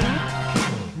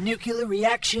nuclear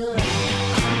reaction.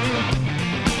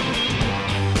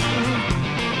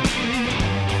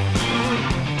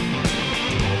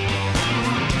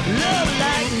 Love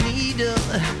like needle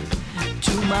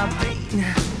to my vein,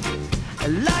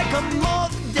 like a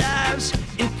moth dives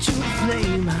into the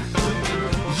flame.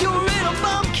 Your little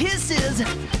bomb kisses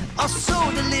are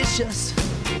so delicious.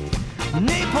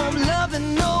 Napalm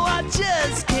loving, no, I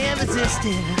just can't resist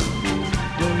it.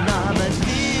 Well, I'm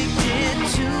addicted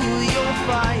to your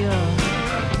fire.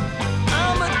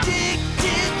 I'm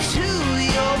addicted to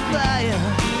your fire.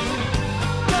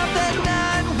 Got that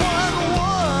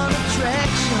 911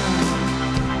 attraction.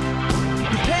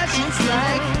 Your passion's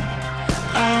like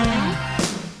a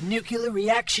nuclear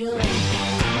reaction.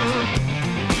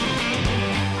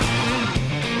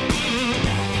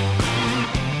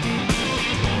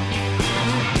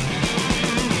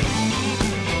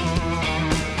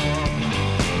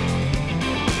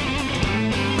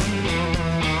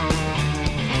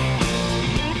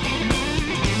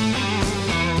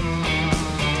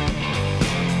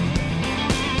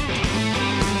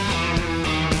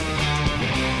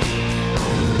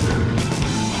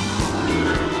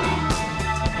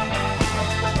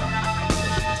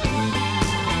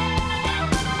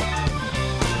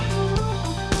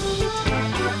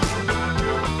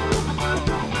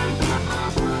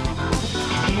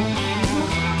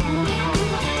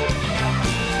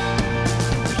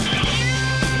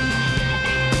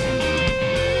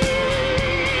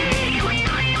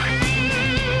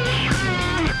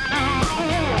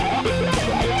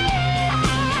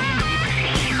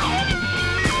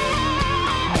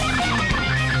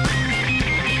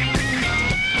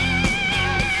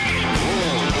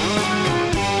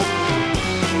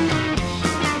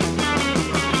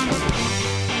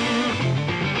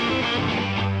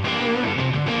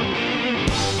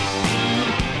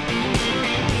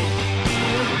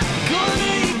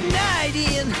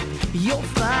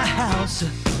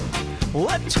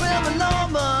 What 12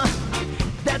 alarmer?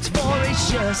 That's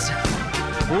voracious.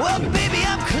 Well, baby,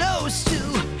 I'm close to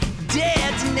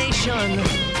detonation.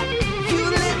 You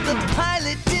lit the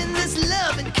pilot in this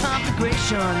loving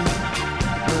conflagration.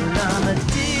 Well, I'm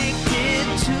addicted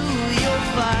to your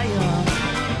fire.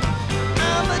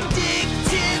 I'm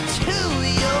addicted to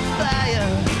your fire.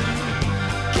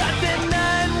 Got that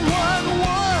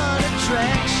 911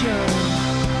 attraction.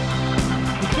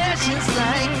 The passion's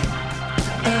like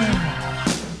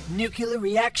nuclear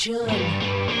reaction.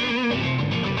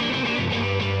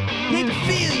 Need to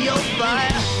feel your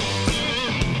fire.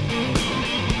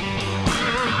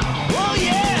 Oh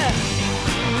yeah.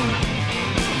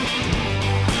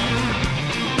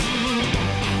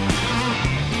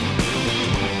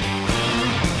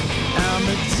 I'm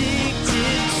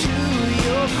addicted to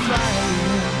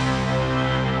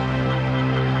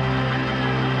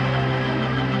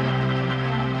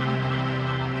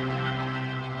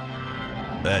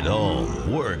At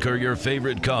home, work, or your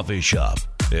favorite coffee shop,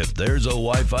 if there's a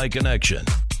Wi-Fi connection,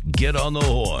 get on the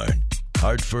horn.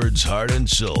 Hartford's heart and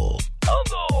soul. On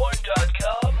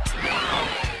thehorn.com.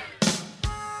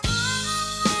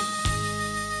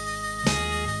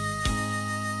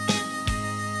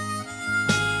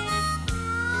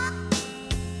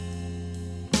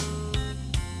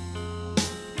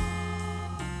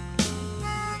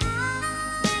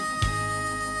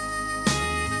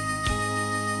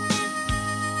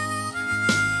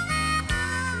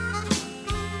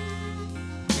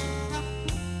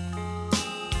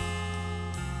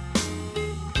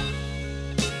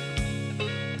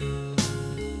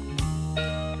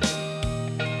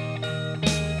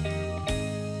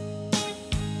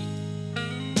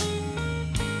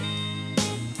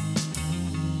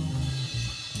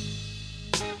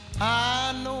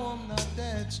 I know I'm not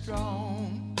that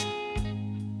strong,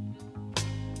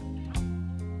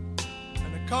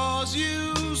 and I cause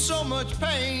you so much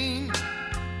pain.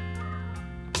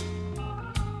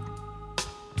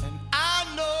 And I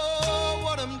know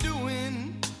what I'm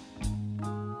doing,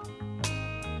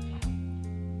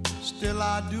 still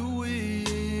I do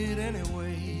it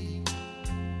anyway.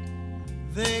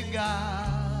 They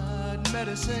got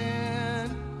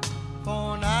medicine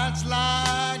for nights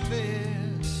like this.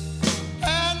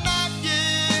 And I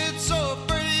get so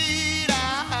afraid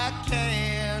I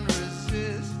can't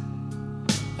resist.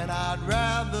 And I'd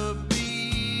rather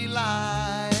be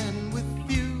lying with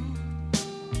you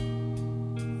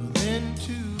than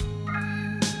to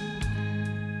you.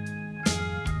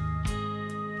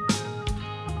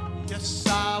 Yes,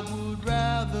 I would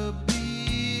rather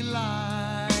be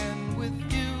lying with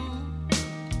you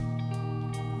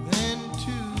than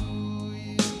to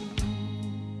you.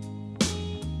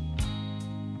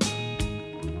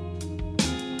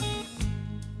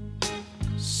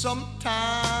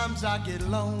 Sometimes I get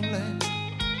lonely,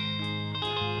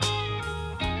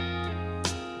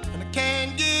 and I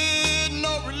can't get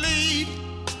no relief.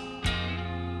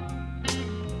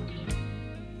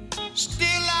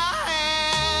 Still I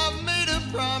have made a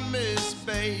promise,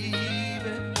 baby,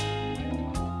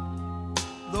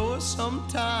 though it's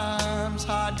sometimes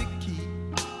hard to keep.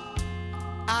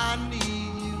 I need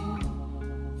you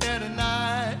here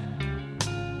tonight,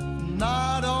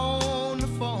 not on the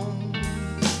phone.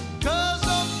 Cause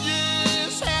I'm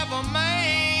just half a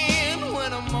man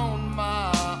when I'm on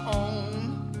my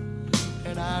own.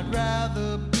 And I'd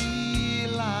rather be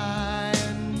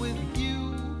lying with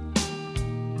you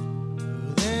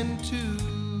than to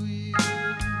you.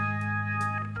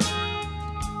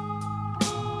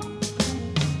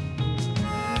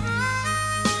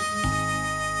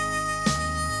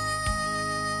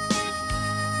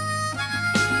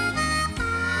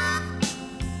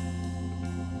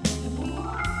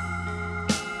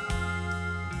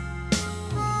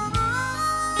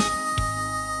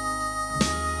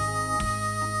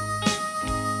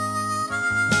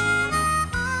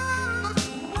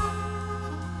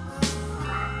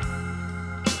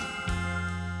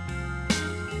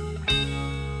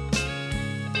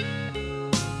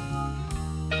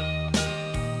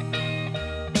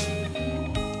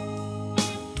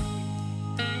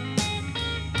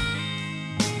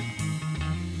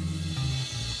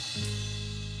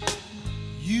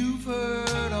 You've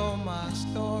heard all my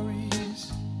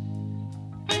stories.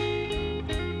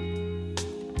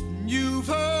 You've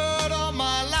heard all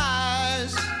my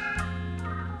lies.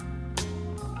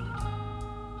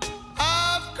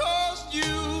 I've caused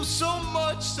you so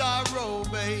much sorrow,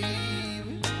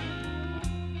 baby.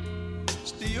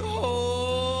 Still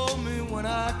hold me when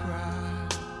I cry.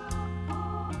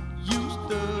 You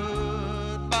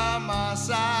stood by my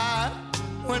side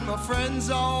when my friends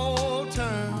all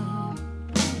turned.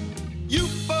 You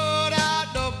put out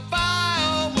the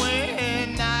fire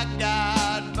when I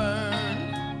got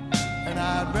burned. And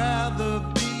I'd rather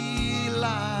be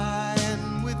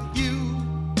lying with you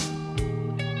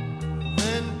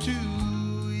than to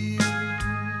you.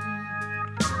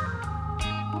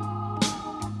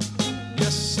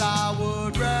 Yes, I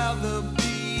would rather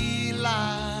be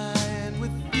lying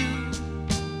with you.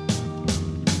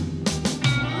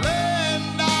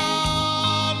 Laying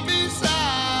down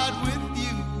beside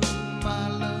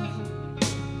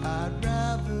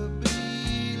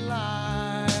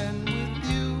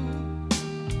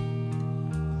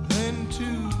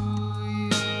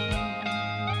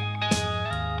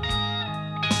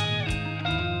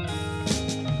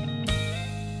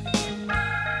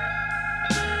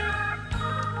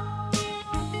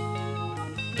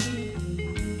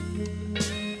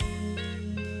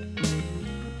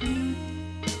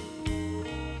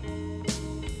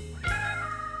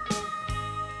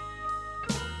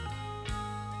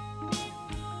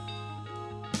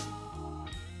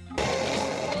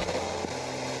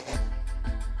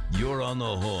You're on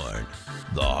the Horn,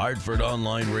 the Hartford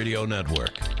Online Radio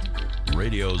Network.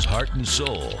 Radio's heart and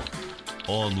soul.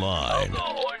 Online.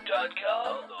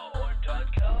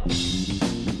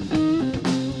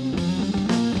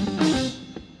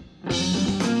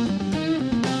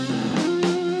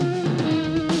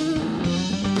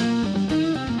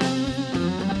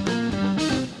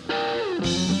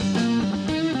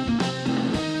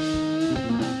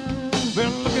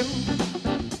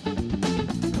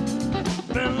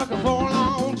 Been looking for a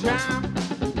long time.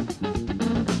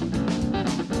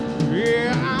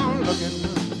 Yeah, I'm looking.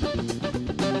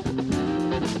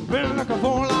 Been looking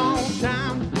for a long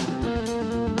time.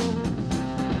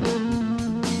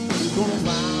 Gonna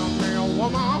find me a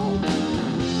woman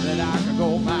that I can go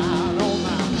find on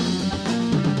mine.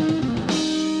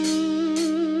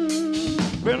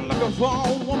 Been looking for a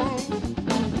woman,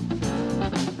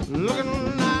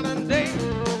 looking night and day.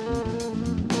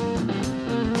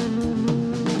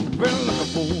 Been looking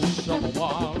for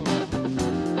someone,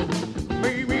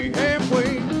 maybe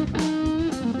halfway.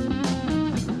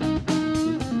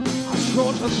 I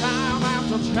short the time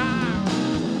after time.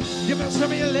 Give me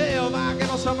some of your love, I give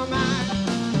me some of mine.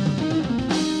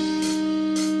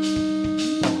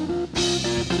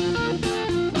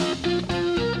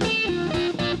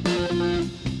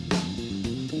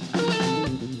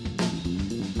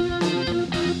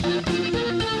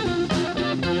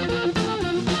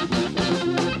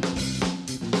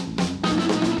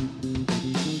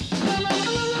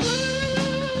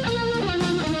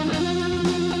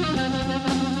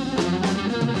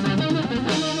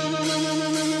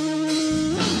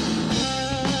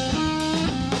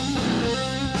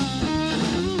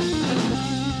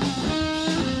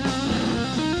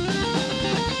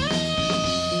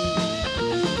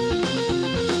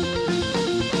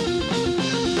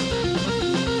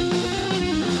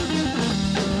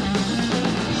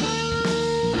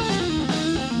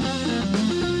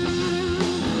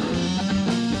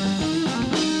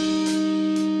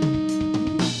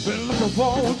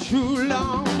 For too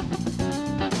long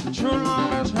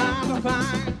is hard to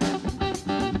find.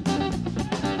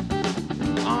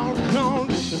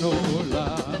 Unconditional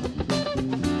love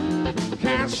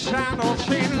can't shine no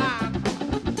chain line.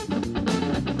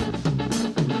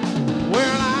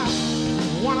 Well,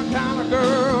 I want a kind of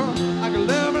girl like a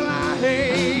love like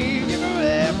hey, give her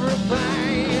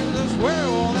everything in this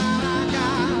world that I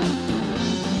got.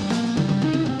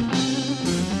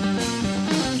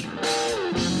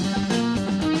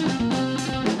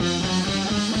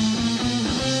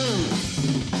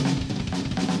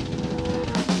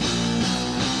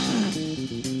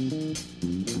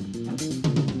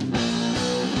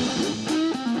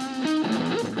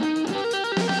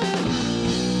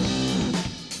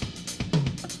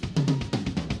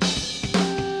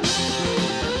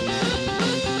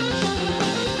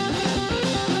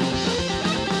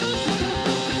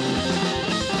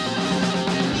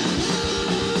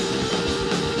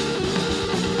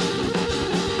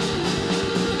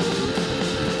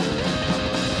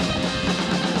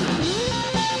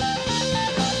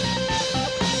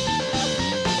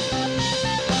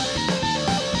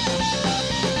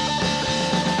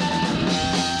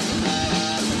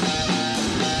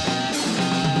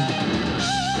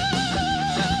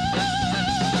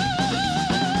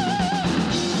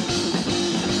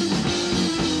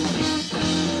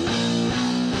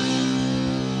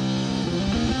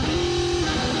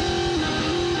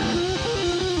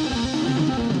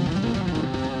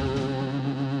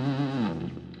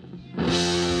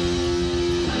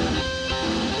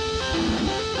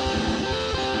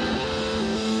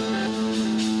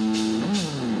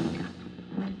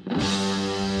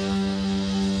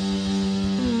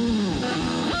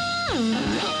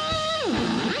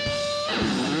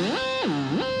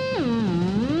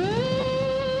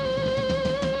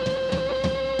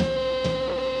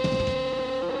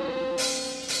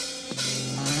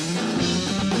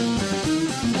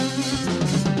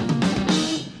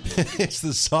 It's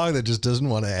the song that just doesn't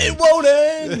want to end. It won't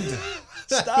end.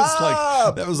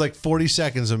 Stop. That was like 40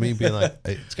 seconds of me being like,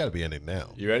 hey, it's got to be ending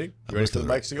now. You ready? You ready for the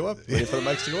mics to go up? Ready for the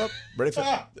mics to go up? Ready for?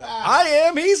 I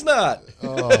am. He's not.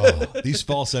 Oh, these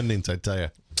false endings, I tell you.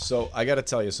 So I got to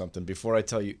tell you something before I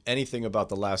tell you anything about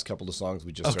the last couple of songs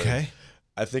we just heard.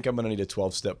 I think I'm going to need a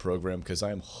 12-step program because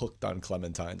I am hooked on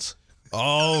Clementines.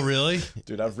 Oh, really?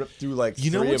 Dude, I've ripped through like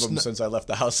three of them since I left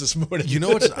the house this morning. You know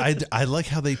what? I like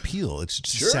how they peel. It's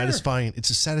just satisfying. It's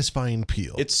a satisfying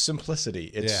peel. It's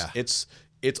simplicity.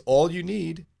 It's all you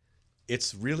need.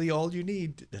 it's really all you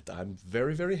need. I'm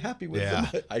very, very happy with them.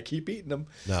 I keep eating them.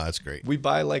 No, that's great. We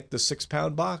buy like the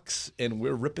 6-pound box, and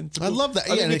we're ripping through. I love that.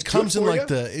 Yeah, and it comes in like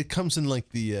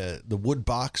the wood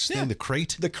box thing, the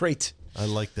crate. The crate. I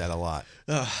like that a lot.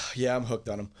 Yeah, I'm hooked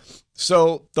on them.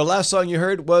 So the last song you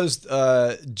heard was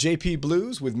JP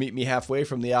Blues with Meet Me Halfway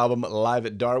from the album Live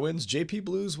at Darwin's. JP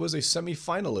Blues was a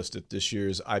semi-finalist at this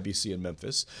year's IBC in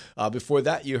Memphis. Before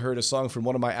that, you heard a song from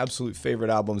one of my absolute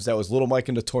favorite albums. That was Little Mike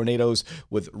and the Tornadoes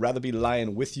with Rather Be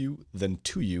Lying With You Than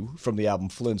To You from the album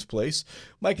Flynn's Place.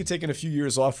 Mike had taken a few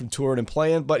years off from touring and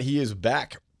playing, but he is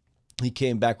back. He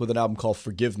came back with an album called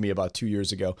Forgive Me about 2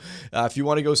 years ago. If you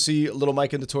want to go see Little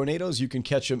Mike and the Tornadoes, you can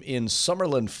catch him in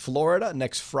Summerlin, Florida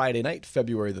next Friday night,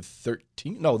 February the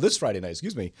 13th. No, this Friday night,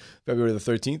 February the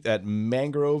 13th at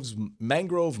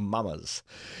Mangrove Mamas.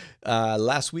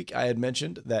 Last week, I had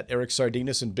mentioned that Eric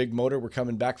Sardinas and Big Motor were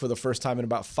coming back for the first time in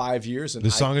about 5 years. And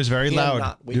this song is very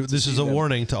loud. This is a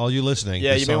warning to all you listening.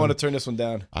 Yeah, you may want to turn this one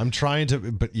down. I'm trying to,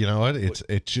 but you know what?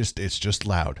 It's just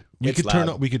loud. We could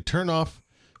turn off.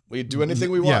 We could do anything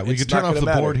we want. Yeah, we could turn off the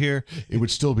board here. It would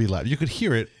still be loud. You could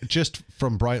hear it just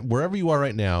from Brian, wherever you are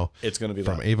right now. It's going to be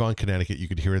from loud. Avon, Connecticut. You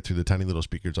could hear it through the tiny little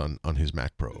speakers on his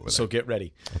Mac Pro over there. So get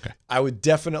ready. Okay. I would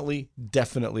definitely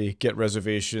get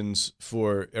reservations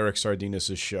for Eric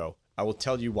Sardinas' show. I will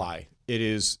tell you why. It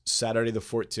is Saturday the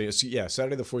 14th. Yeah,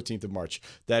 Saturday the 14th of March.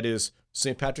 That is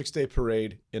St. Patrick's Day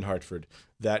Parade in Hartford.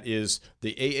 That is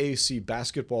the AAC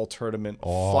basketball tournament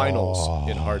finals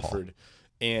in Hartford.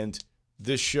 And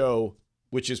this show,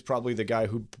 which is probably the guy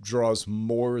who draws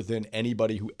more than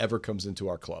anybody who ever comes into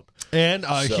our club. And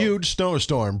a huge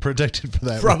snowstorm predicted for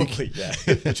that probably, week. Yeah.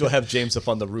 Which will have James up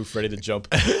on the roof ready to jump.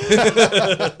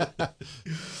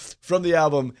 From the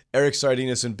album, Eric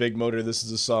Sardinas and Big Motor, this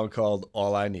is a song called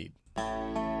All I Need.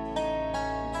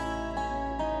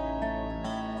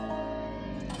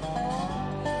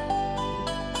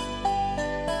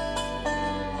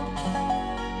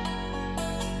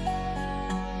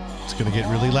 It's going to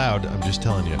get really loud. I'm just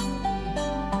telling you.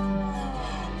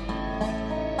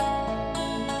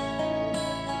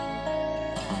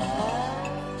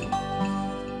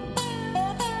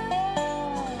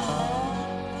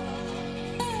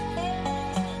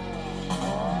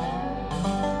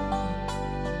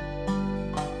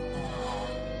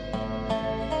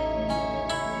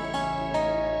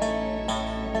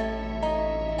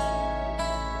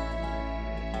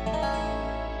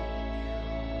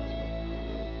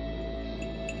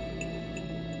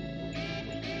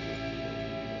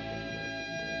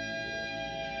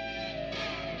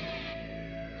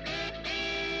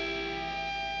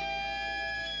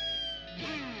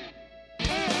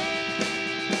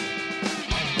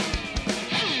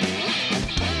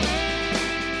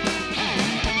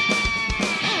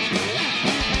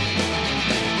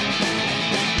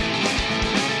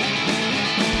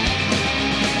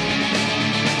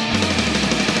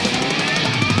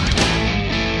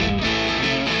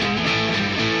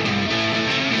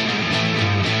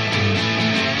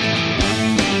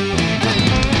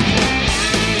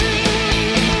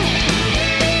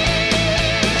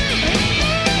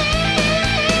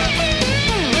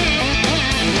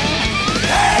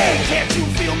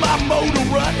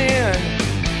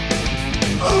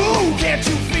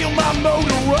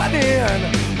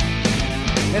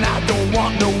 And I don't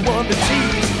want no one to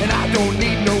tease, and I don't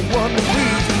need no one to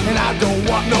please, and I don't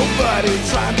want nobody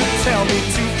trying to tell me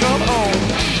to come home.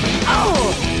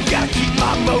 Oh, you gotta keep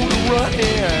my motor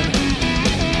running.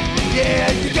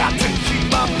 Yeah, you got to keep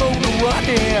my motor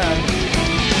running.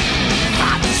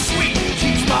 Hot and sweet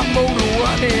keeps my motor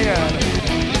running.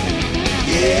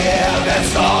 Yeah,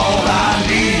 that's all I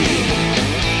need.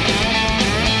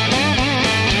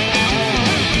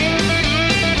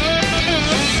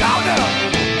 Shout out.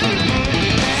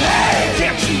 Hey,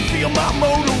 can't you feel my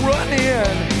motor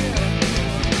running?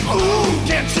 Ooh,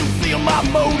 can't you feel my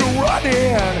motor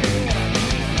running?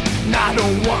 And I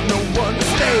don't want no one to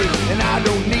stay, and I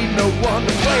don't need no one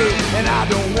to play, and I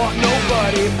don't want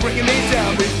nobody bringing me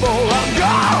down before I'm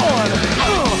gone.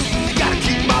 You gotta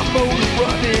keep my motor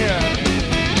running.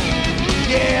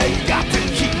 Yeah, you got to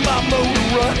keep my motor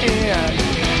running.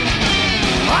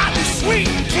 Hot and sweet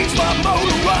keeps my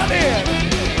motor running.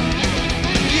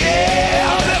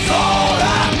 Yeah, that's all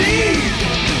I need.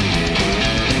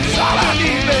 That's all I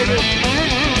need, baby.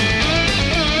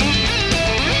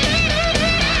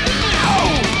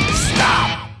 Oh, stop.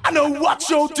 I know what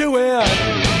you're doing.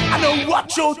 I know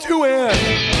what you're doing.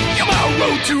 You're my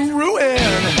road to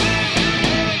ruin.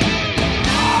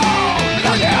 Oh,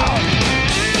 look out.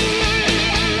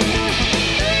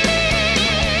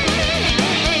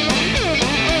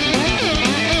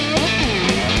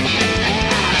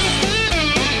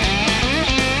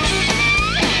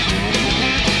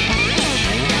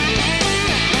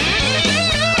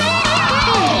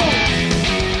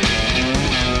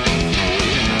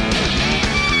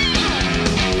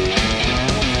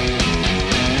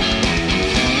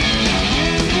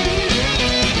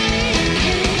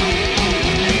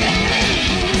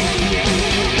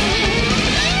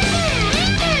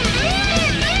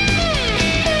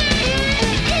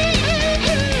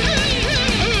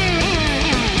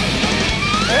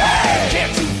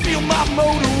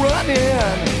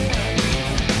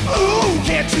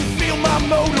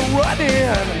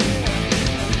 running.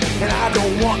 And I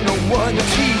don't want no one to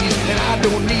tease, and I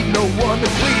don't need no one to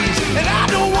please, and I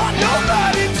don't want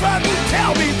nobody trying to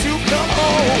tell me to come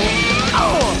home.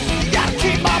 Oh, you gotta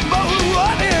keep my motor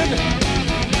running.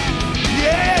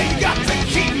 Yeah, you got to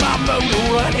keep my motor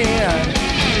running.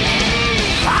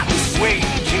 Hot and sweet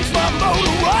keeps my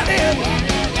motor running.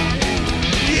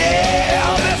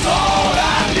 Yeah, that's all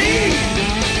I need.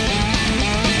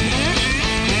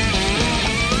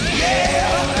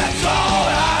 Yeah, that's all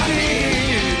I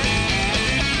need.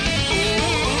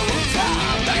 Ooh,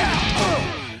 time,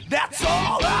 that's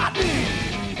all I need.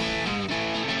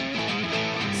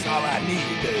 That's all I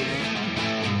need, baby.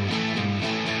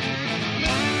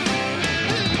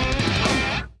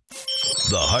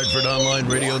 The Hartford Online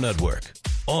Radio Network.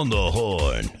 On the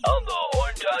Horn. On the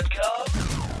Horn.com.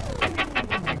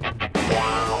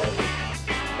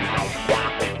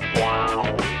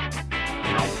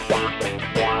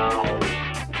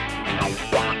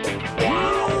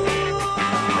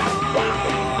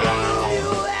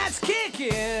 That's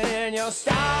kicking in your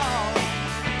stall.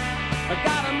 I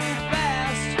gotta move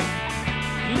fast.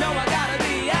 You know I gotta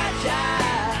be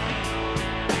agile.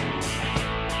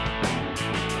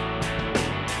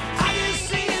 I can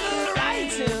see the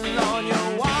writing on your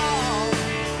wall.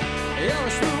 You're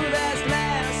as smooth as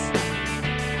glass.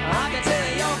 I can tell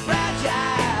you're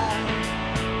fragile.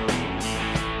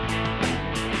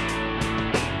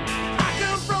 I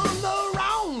come from the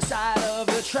wrong side of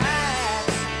the tracks.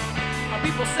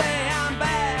 People say I'm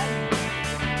bad,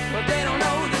 but they don't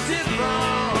know the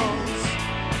difference.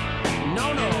 No,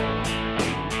 no.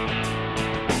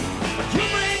 You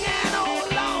bring an old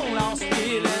long lost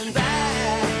feeling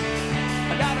back.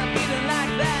 I got a feeling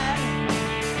like that.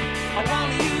 I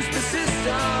wanna use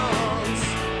persistence.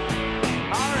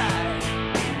 Alright,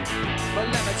 but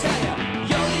let me tell you,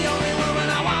 you're the only woman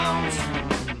I want.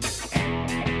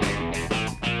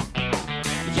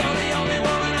 You're the only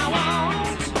woman I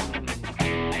want.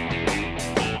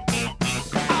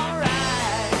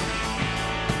 Alright.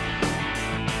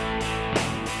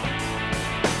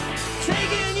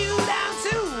 Taking you down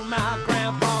to my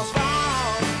grandpa's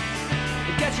farm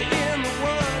to get you in the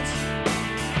woods.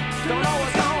 Don't know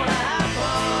what's gonna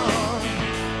happen,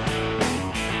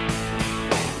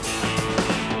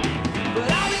 but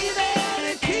I'll be there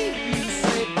to keep you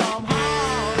safe from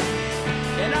harm.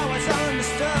 You know it's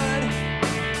understood.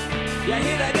 You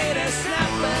hear the gator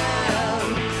snapping.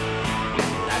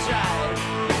 That's right.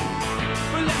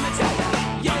 But let me tell you,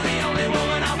 you're the only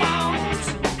woman I want.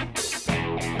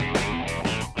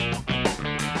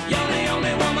 You're the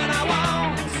only woman I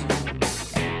want.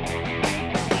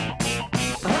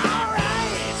 All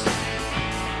right.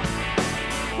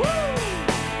 Woo.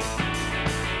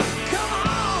 Come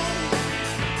on.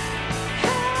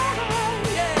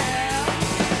 Hey,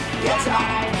 yeah. Yes,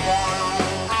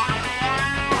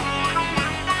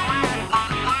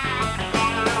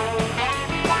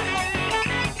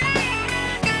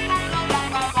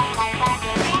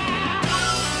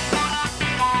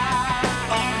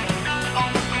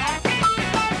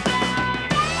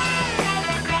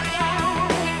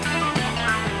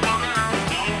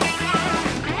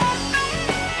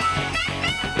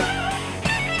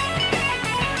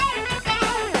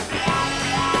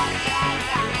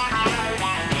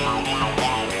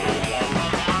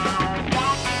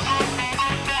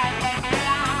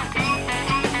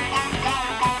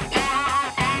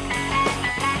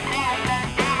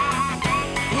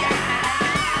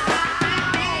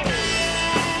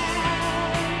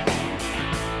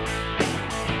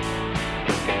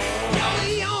 You're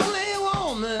the only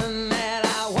woman that I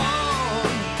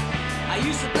want. I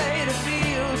used to play the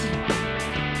field.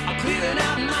 I'm clearing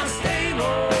out my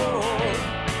stable.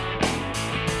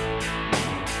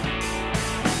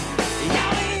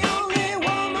 You're the only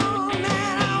woman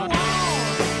that I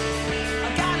want. I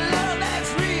got love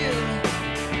that's real.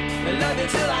 I love you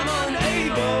till I'm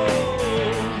unable.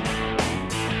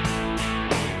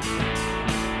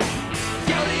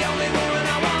 You're the only woman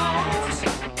I want.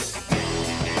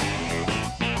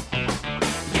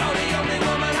 You're the only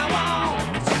woman I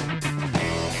want.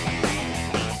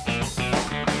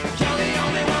 You're the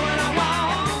only woman I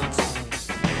want.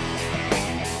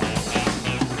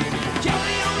 You're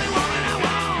the only woman I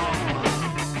want.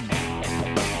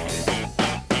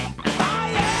 Oh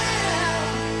yeah.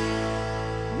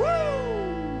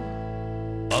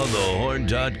 Woo. On the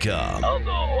Horn.com. On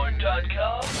the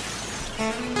Horn.com.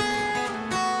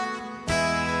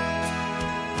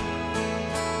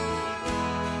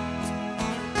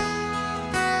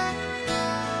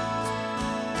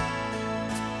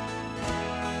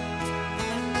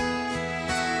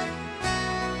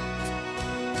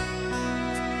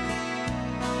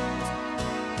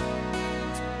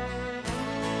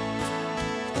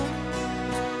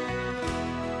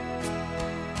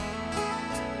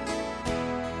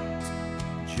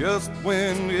 Just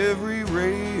when every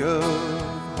ray of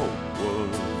hope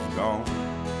was gone,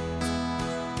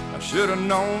 I should have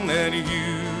known that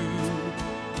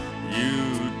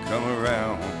you'd come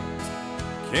around.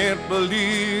 Can't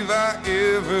believe I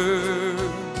ever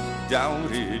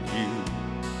doubted you.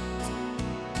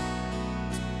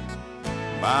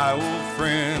 My old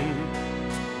friend,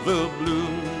 the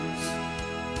blues,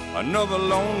 another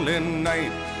lonely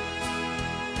night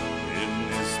in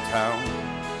this town.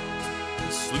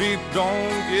 Sleep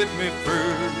don't get me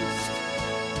first,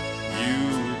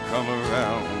 you come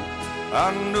around.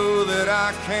 I know that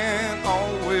I can't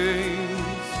always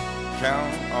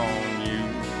count on you.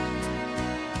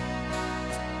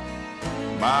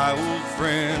 My old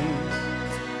friend,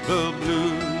 the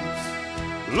blues,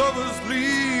 lovers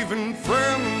leave and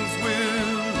friends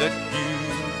will let you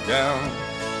down.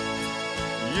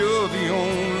 You're the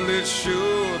only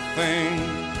sure thing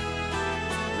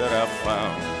that I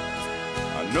found.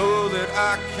 I know that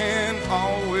I can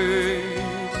always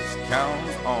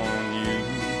count on you.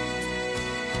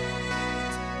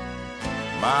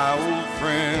 My old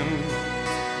friend,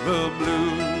 the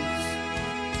blues.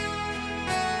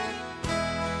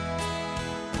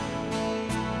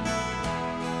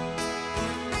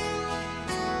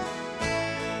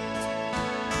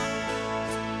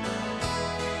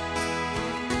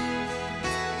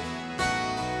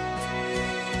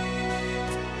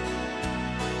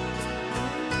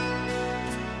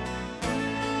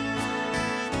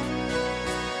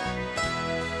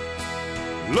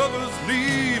 Lovers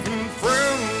leave and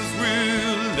friends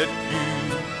will let you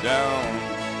down.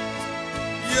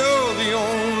 You're the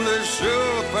only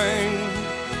sure thing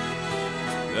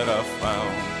that I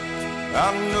found. I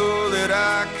know that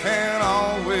I can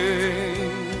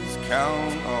always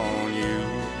count on you.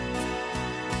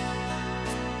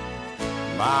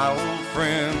 My old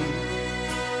friend,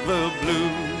 the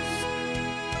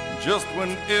blues, just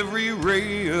when every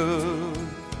ray of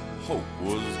hope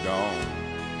was gone.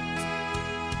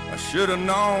 I should have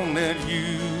known that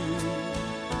you'd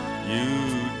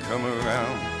come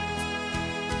around.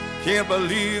 Can't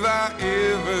believe I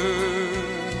ever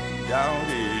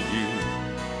doubted you.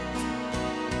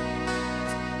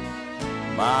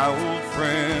 My old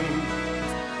friend,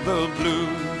 the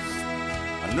blues,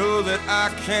 I know that I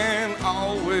can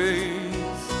always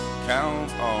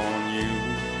count on you.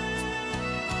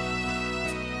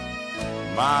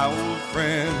 My old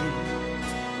friend,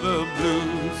 the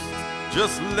blues,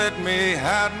 just let me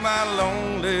hide my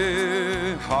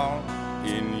lonely heart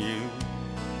in you.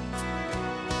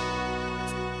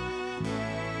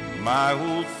 My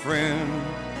old friend,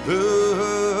 the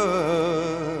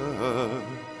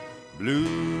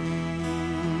blues.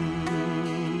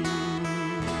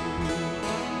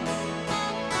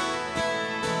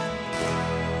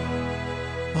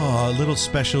 Oh, a little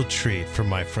special treat from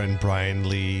my friend Brian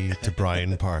Lee to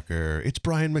Brian Parker. It's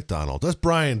Brian McDonald. Us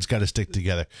Brian's got to stick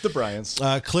together. The Bryans.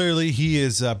 Clearly, he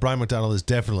is. Brian McDonald is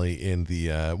definitely in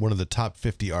the one of the top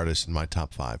 50 artists in my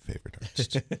top 5 favorite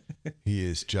artists. He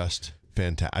is just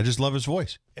fantastic. I just love his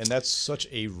voice. And that's such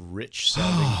a rich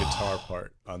sounding guitar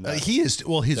part on that. He is.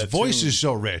 Well, his voice is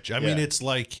so rich. I mean, it's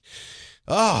like,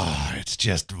 oh, it's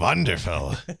just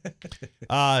wonderful.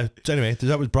 So anyway,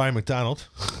 that was Brian McDonald.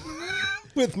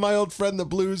 With my old friend the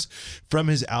blues from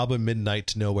his album Midnight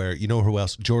to Nowhere. You know who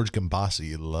else? George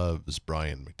Gambassi loves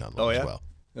Brian McDonald as well.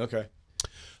 Okay.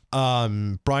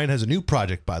 Brian has a new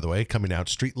project, by the way, coming out,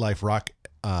 Street Life Rock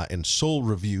and Soul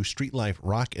Review. Street Life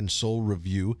Rock and Soul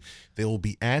Review. They will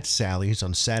be at Sally's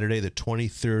on Saturday, the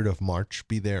 23rd of March.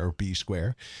 Be there or be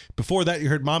square. Before that, you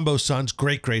heard Mambo Sons.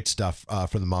 Great stuff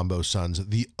from the Mambo Sons.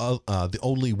 The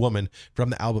Only Woman from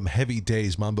the album Heavy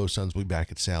Days. Mambo Sons will be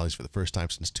back at Sally's for the first time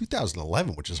since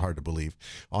 2011, which is hard to believe.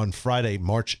 On Friday,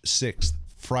 March 6th.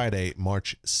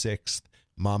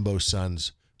 Mambo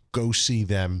Sons. Go see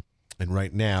them. And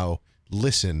right now,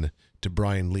 listen to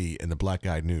Brian Lee and the Black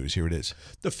Eyed News. Here it is.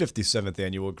 The 57th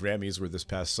annual Grammys were this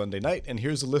past Sunday night, and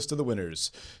here's a list of the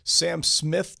winners. Sam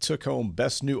Smith took home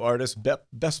Best New Artist,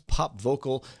 Best Pop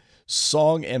Vocal,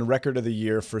 Song and Record of the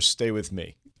Year for Stay With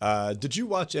Me. Did you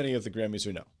watch any of the Grammys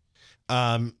or no?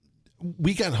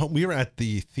 We got home. We were at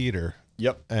the theater.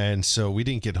 Yep. And so we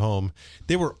didn't get home.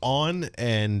 They were on,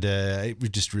 and we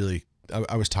just really,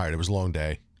 I was tired. It was a long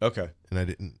day. Okay.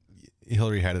 And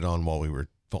Hillary had it on while we were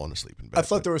falling asleep in bed. I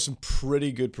thought there were some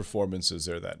pretty good performances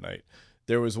there that night.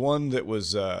 There was one that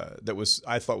was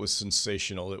I thought was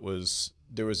sensational.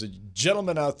 There was a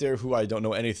gentleman out there who I don't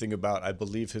know anything about. I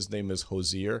believe his name is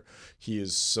Hozier. He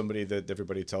is somebody that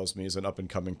everybody tells me is an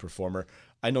up-and-coming performer.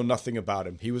 I know nothing about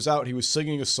him. He was out. He was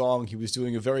singing a song. He was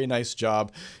doing a very nice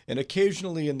job. And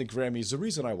occasionally in the Grammys, the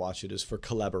reason I watch it is for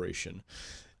collaboration.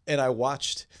 and I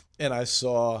watched and I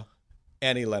saw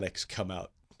Annie Lennox come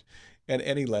out. And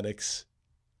Annie Lennox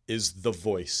is the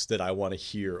voice that I want to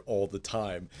hear all the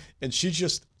time. And she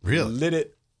just lit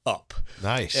it up.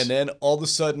 Nice. And then all of a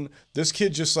sudden, this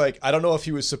kid just like, I don't know if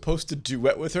he was supposed to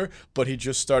duet with her, but he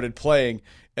just started playing.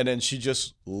 And then she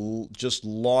just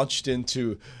launched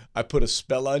into I Put a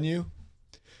Spell on You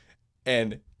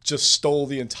and just stole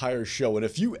the entire show. And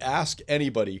if you ask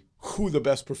anybody who the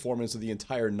best performance of the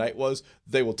entire night was,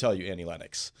 they will tell you Annie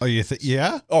Lennox. Oh, you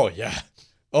yeah? Oh, yeah.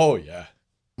 Oh, yeah.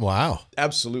 Wow.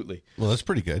 Absolutely. Well, that's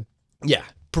pretty good. Yeah.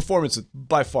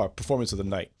 By far, performance of the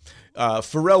night.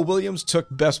 Pharrell Williams took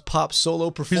Best Pop Solo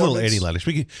Here's Performance. a little Annie Lennox.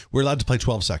 We're allowed to play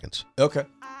 12 seconds. Okay.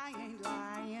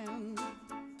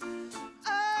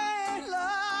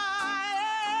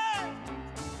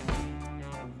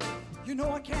 You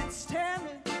know I can't stand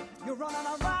it. You're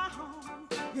running around.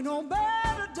 You know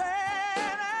better, Daddy.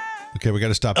 Okay, we got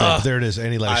to stop there. There it is,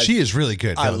 Annie Lennox. She is really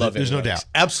good. I love There's Annie no Lennox. doubt.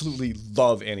 Absolutely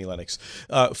love Annie Lennox.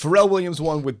 Pharrell Williams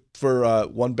won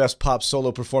won Best Pop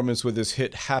Solo Performance with his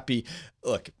hit "Happy."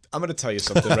 Look, I'm going to tell you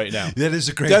something right now. That is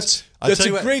a great. That's I'll tell a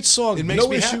you what, great song. It makes no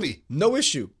me issue, happy. No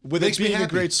issue with Makes it me being a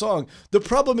happy. great song. The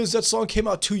problem is that song came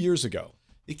out 2 years ago.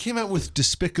 It came out with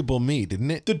Despicable Me,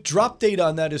 didn't it? The drop date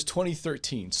on that is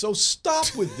 2013. So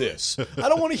stop with this. I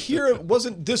don't want to hear it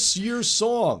wasn't this year's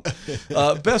song.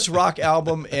 Best Rock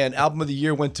Album and Album of the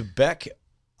Year went to Beck.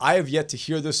 I have yet to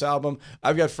hear this album.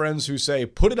 I've got friends who say,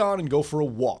 put it on and go for a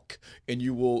walk. And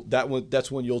that's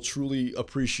when you'll truly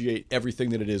appreciate everything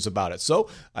that it is about it. So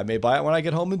I may buy it when I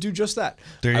get home and do just that.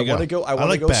 There you I go. Want to go. I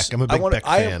like go. Beck. I'm a big Beck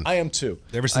fan. I am too.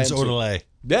 Ever since Odelay.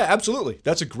 Yeah, absolutely.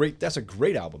 That's a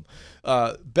great album.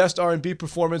 Best R&B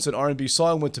Performance and R&B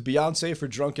Song went to Beyonce for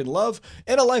Drunk in Love,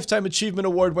 and a Lifetime Achievement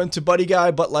Award went to Buddy Guy,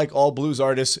 but like all blues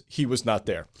artists, he was not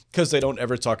there because they don't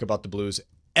ever talk about the blues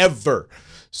ever.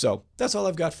 So that's all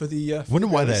I've got for the. Wonder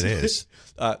why that is.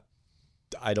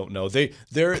 I don't know.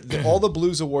 They're all the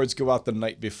blues awards go out the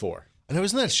night before. I know,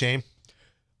 isn't that a shame?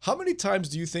 How many times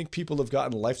do you think people have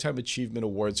gotten Lifetime Achievement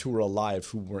Awards who were alive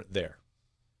who weren't there?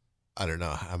 I don't know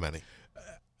how many.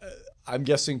 I'm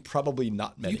guessing probably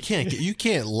not many. You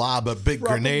can't lob a big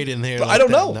grenade in there. But like I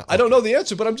don't that. know. No. I don't know the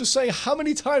answer, but I'm just saying, how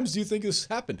many times do you think this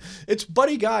happened? It's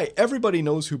Buddy Guy. Everybody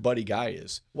knows who Buddy Guy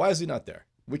is. Why is he not there?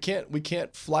 We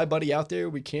can't fly Buddy out there.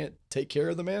 We can't take care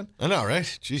of the man. I know,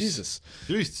 right? Jesus.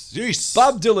 Jeez.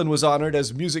 Bob Dylan was honored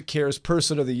as Music Care's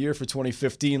Person of the Year for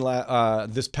 2015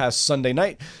 this past Sunday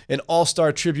night. An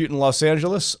all-star tribute in Los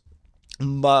Angeles.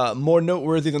 More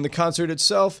noteworthy than the concert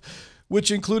itself,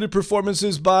 which included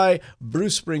performances by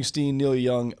Bruce Springsteen, Neil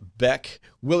Young, Beck,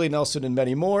 Willie Nelson, and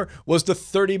many more, was the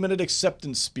 30-minute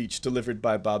acceptance speech delivered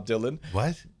by Bob Dylan.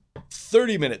 What?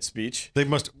 30-minute speech.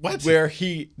 What? Where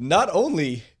he not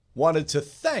only wanted to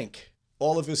thank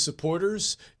all of his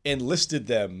supporters and listed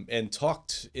them and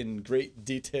talked in great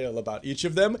detail about each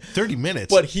of them. 30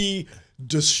 minutes. But he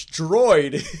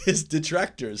destroyed his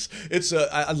detractors. It's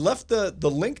I left the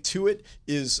link to it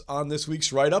is on this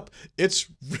week's write-up.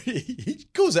 He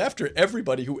goes after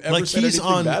everybody who ever said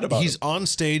anything bad about him. He's on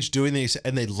stage doing these,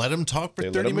 and they let him talk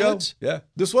for 30 minutes? Yeah.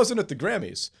 This wasn't at the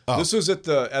Grammys. Oh. This was at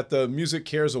the Music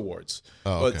Cares Awards.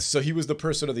 Oh, okay. So he was the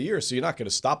Person of the Year, so you're not going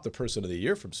to stop the Person of the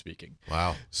Year from speaking.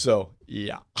 Wow. So,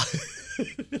 yeah.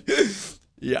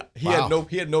 Yeah, he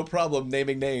had no problem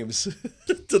naming names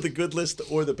to the good list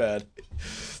or the bad.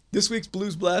 This week's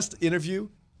Blues Blast interview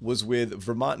was with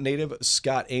Vermont native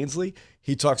Scott Ainsley.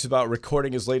 He talks about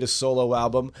recording his latest solo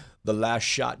album, The Last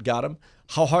Shot Got Him,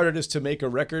 how hard it is to make a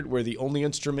record where the only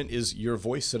instrument is your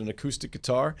voice and an acoustic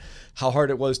guitar, how hard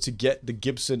it was to get the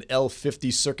Gibson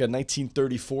L50 circa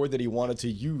 1934 that he wanted to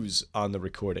use on the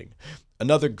recording.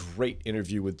 Another great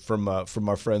interview from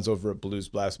our friends over at Blues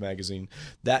Blast Magazine.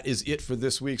 That is it for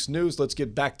this week's news. Let's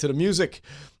get back to the music.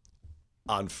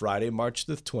 On Friday, March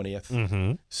the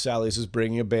 20th, Sally's is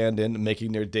bringing a band in and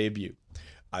making their debut.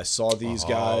 I saw these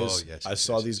guys. I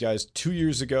saw these guys 2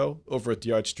 years ago over at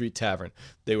the Arch Street Tavern.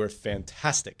 They were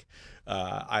fantastic.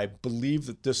 I believe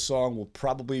that this song will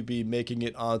probably be making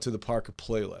it onto the Parker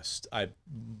playlist.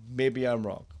 Maybe I'm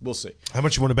wrong. We'll see. How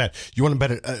much you want to bet? You want to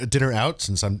bet a dinner out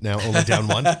since I'm now only down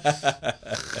one?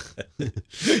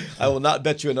 I will not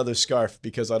bet you another scarf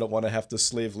because I don't want to have to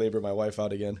slave labor my wife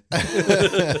out again.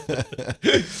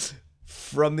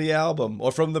 From the album,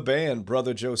 or from the band,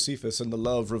 Brother Josephus and the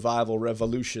Love Revival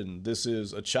Revolution, this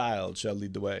is A Child Shall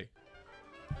Lead the Way.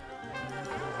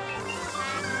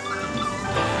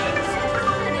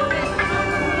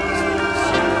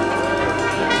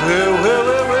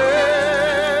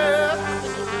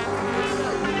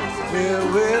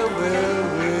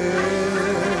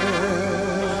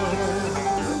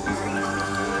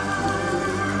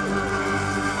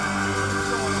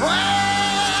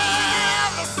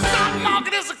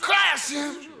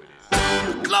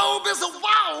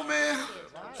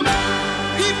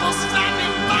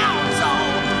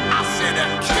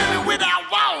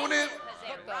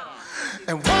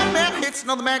 Max,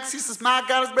 another Max. He says, my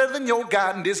God is better than your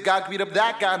God, and this God can beat up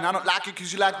that God, and I don't like it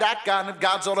because you like that God, and if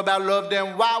God's all about love,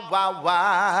 then why?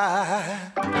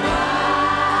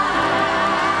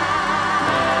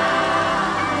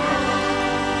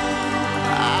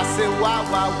 I say, why?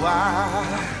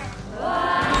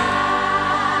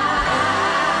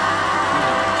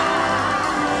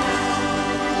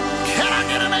 Can I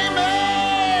get an amen?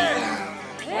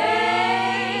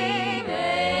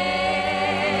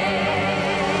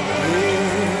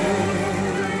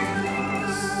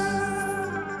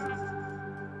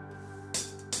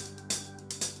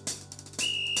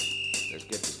 Let's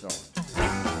get this going.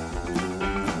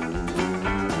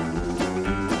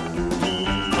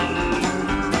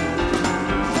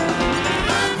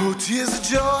 Oh, tears of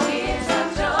joy,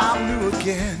 I'm new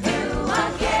again.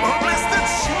 Oh, bless the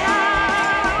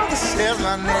child that says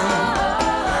my name.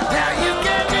 Now you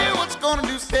can do what you're gonna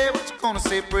do, say what you're gonna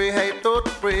say, pray, hey, don't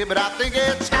pray, but I think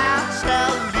a child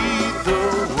shall lead the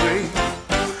way.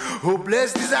 Oh,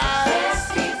 bless these eyes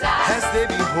as they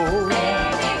behold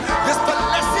this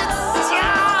blessed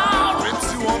story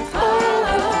to unfold.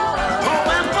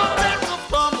 Oh, and protect them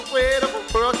from the weight of a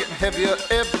world getting heavier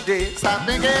every day. So I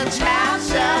think a child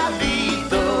shall lead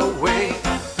the way.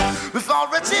 Before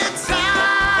wretched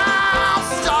time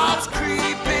starts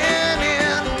creeping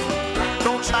in,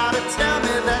 don't try to tell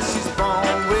me that she's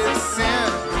born with sin.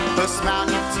 Her smile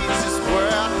can teach this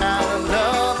world how to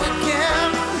love again,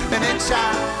 and a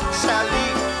child shall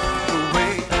lead the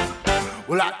way.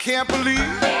 Well, I can't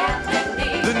believe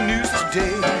the news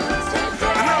today.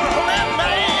 Another holy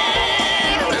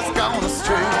man has gone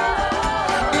astray.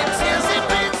 It's easy,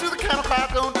 big to the kind of I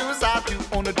don't do as I do,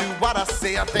 wanna do what I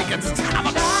say. I think it's time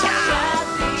a child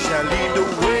shall lead the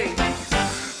way.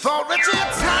 For wretched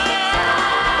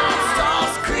time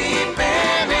starts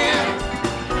creeping in.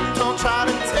 Don't try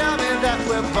to tell me that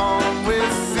we're born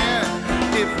with sin.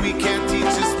 If we can't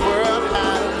teach this world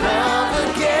how to love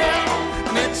again,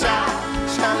 then a child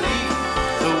shall lead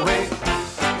the way.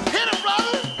 Hit it,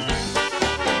 brother!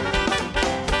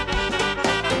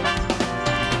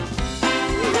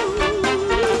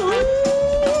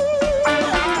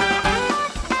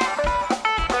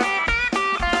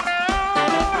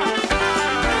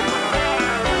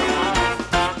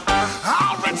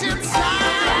 All wretched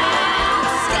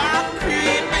times stop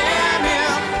creeping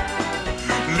in.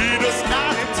 Lead us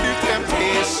not into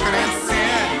temptation and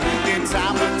sin. In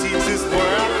time we'll teach this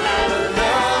world how to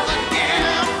love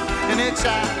again. And a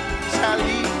child shall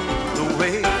lead the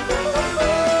way.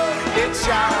 A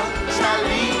child shall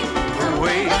lead the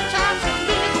way.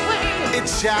 A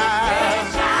child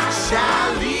shall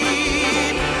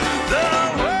lead the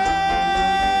way.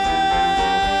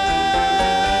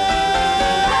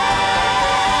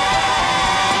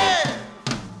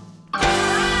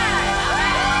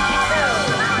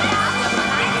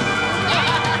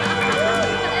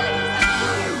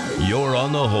 You're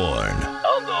on the horn.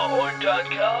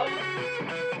 OnTheHorn.com.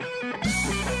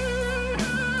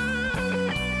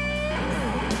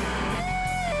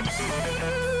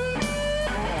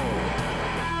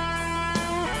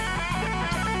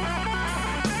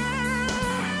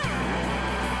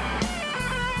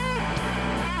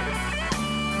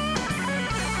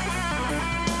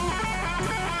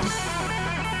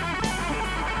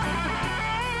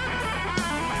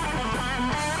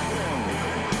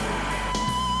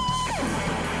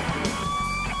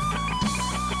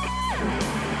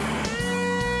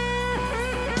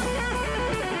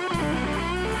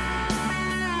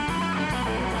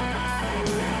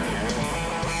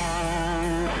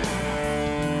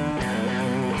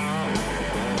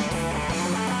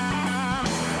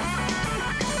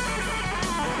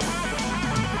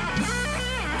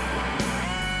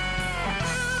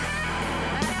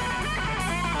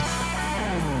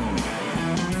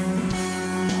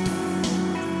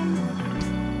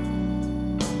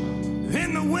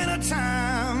 In the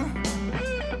wintertime,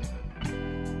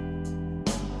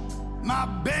 my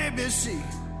baby, she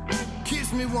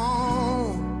kissed me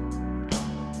warm.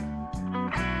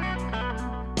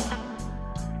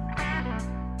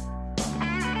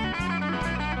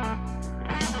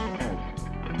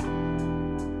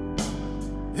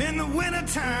 In the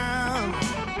wintertime,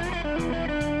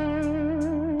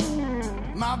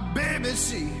 my baby,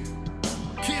 she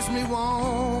kissed me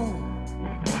warm.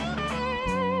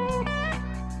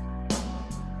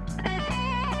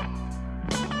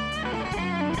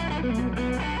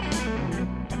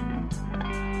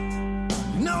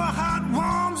 You know how hot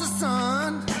warms the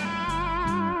sun,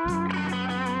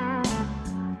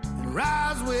 and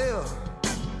rise will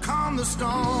calm the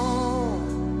storm.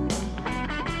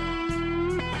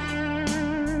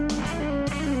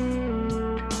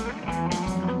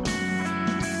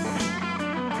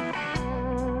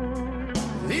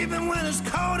 it's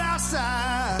cold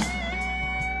outside,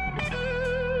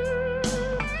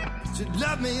 you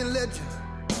love me and let you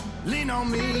lean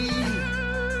on me.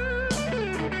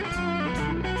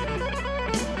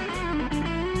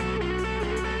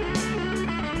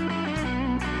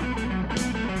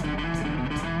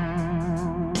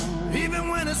 Even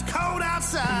when it's cold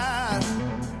outside,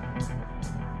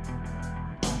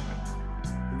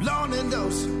 Lord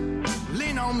knows,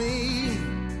 lean on me.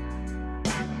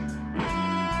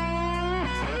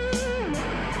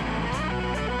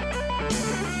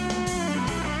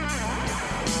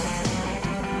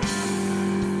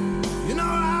 You know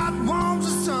I want the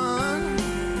sun,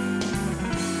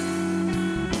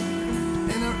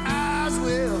 and her eyes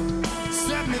will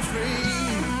set me free.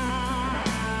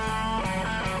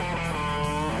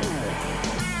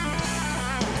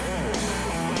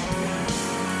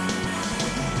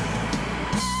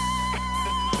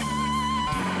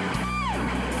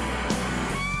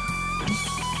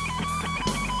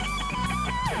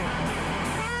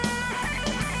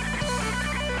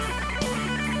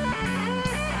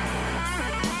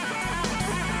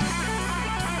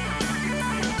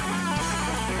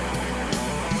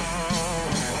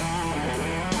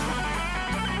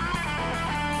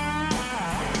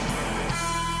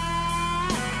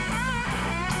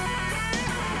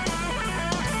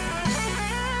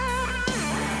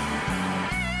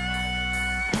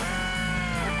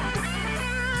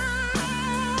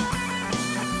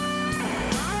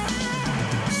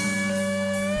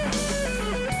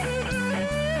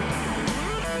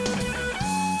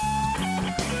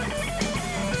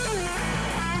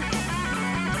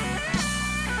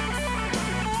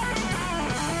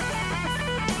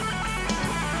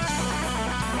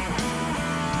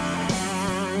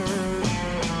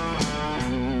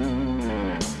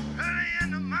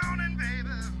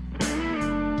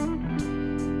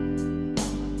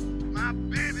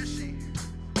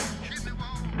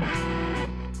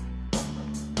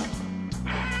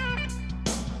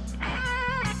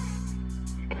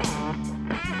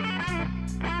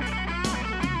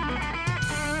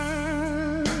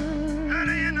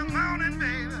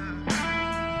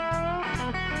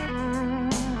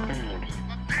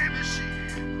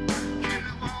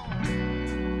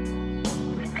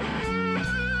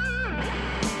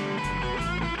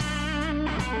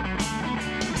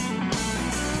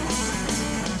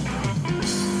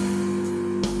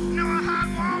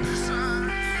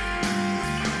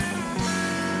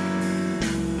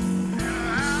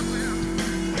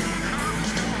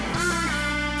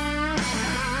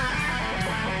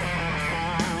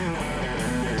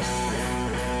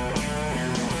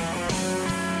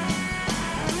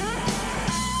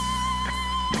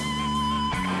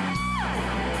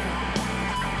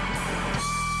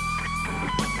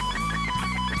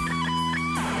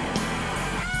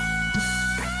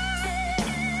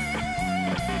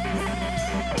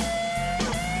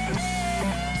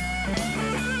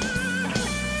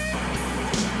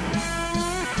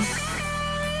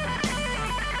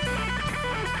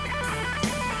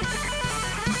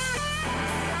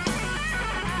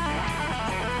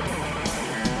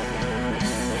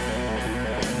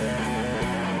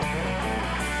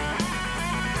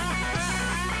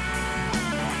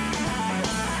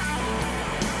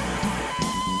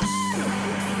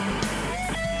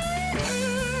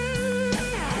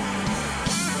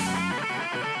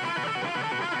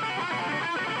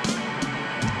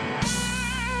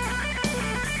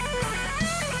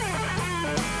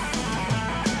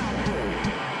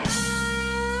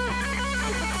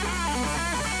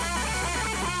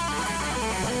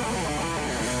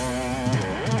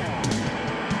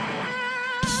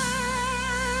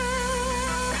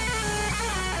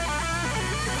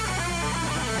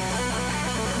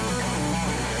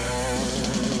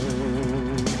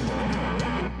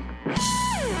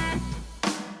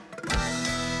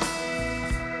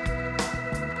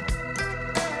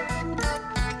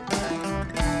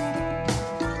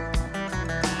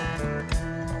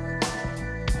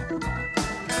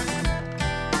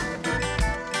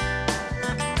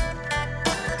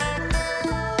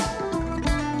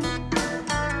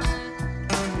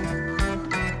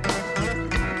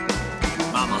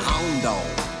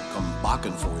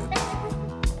 barking for you,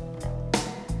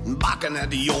 baby. Barking at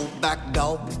the old back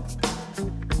door.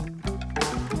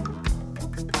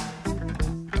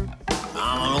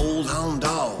 I'm an old hound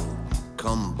dog,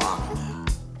 come barking,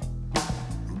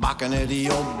 barking at the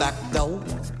old back door.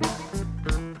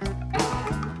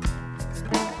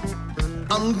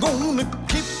 I'm gonna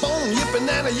keep on yipping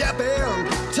and a yapping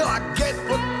till I get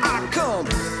what I come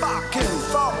barking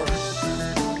for.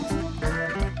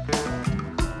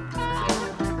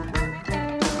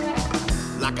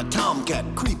 Like a tomcat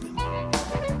creeping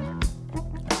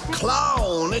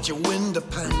clawing at your window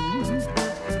pane.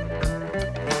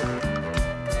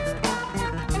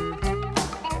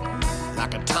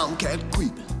 Like a tomcat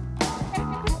creeping,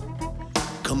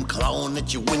 come clawing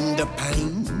at your window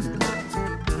pane.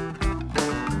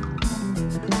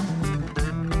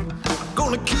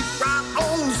 Gonna keep right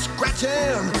on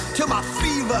scratching till my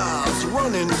fever's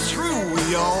running through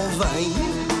your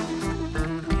veins.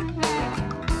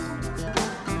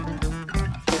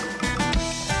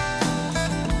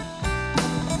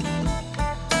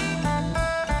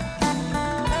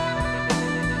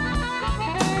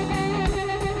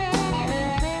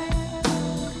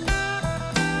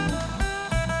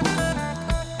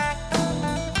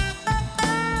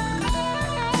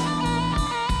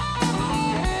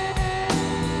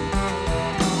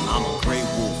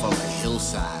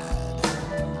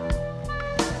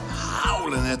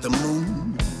 At the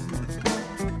moon,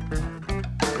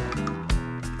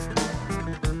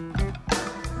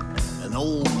 an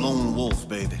old lone wolf,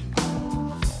 baby.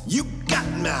 You got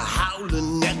me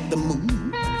howling at the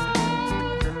moon.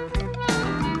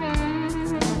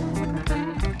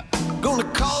 Gonna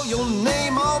call your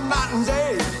name all night and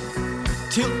day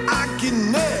till I get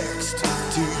next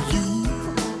to you.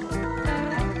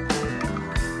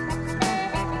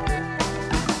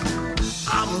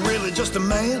 I'm really just a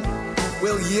man.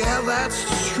 Well, yeah, that's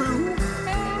true.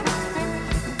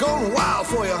 Going wild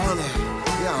for you, honey.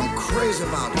 Yeah, I'm crazy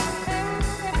about it.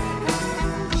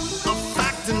 A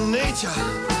fact in nature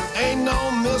ain't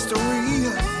no mystery.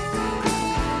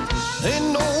 Ain't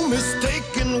no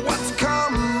mistaking what's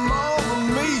come over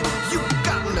me. You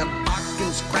got me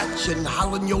barking, scratching,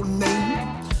 hollering your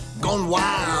name. Gone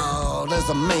wild as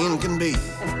a man can be.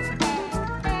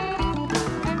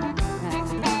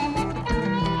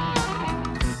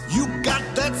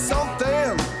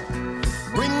 Something,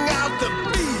 bring out the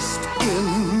beast in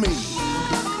me.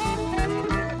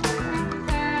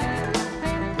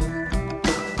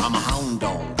 I'm a hound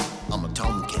dog, I'm a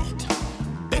tomcat,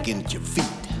 begging at your feet.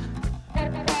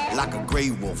 Like a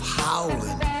gray wolf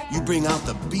howling, you bring out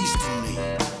the beast in me.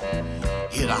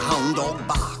 Hear the hound dog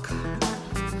bark,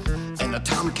 and the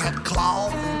tomcat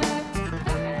claw,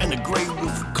 and the gray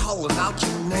wolf calling out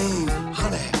your name.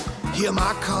 Honey, hear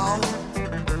my call?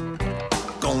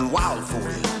 Gone wild for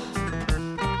you.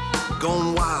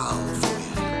 Gone wild for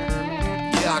you.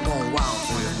 Yeah, I gone wild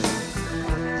for you,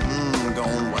 baby.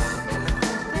 Gone wild.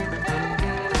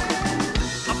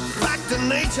 A fact of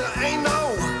nature ain't no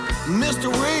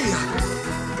mystery.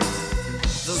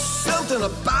 There's something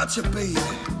about you, baby.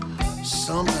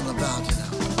 Something about you.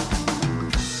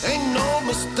 Ain't no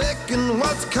mistaking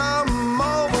what's come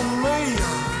over me.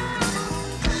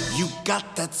 You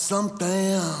got that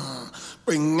something.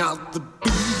 Bring out the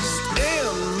beast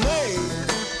in me.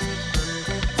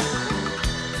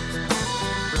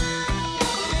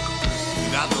 You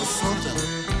got the something.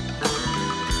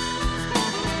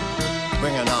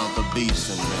 Bringing out the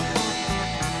beast in me.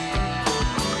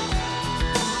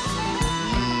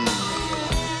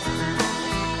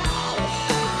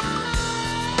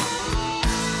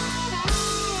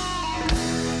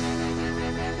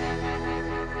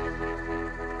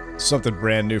 Something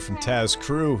brand new from Taz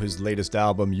Crew, his latest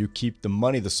album, You Keep the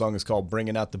Money. The song is called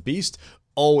Bringing Out the Beast.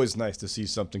 Always nice to see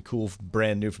something cool,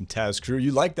 brand new from Taz Crew.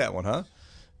 You like that one, huh?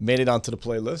 Made it onto the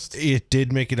playlist. It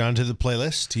did make it onto the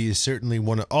playlist. He is certainly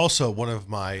one of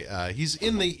my. He's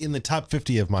in the top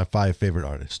 50 of my 5 favorite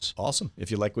artists. Awesome.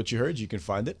 If you like what you heard, you can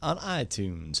find it on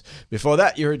iTunes. Before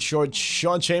that, you heard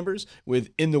Sean Chambers with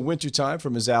In the Wintertime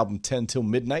from his album 10 Till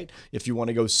Midnight. If you want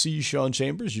to go see Sean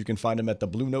Chambers, you can find him at the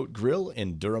Blue Note Grill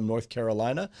in Durham, North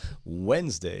Carolina,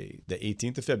 Wednesday, the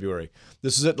 18th of February.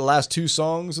 This is it, the last 2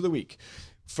 songs of the week.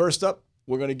 First up,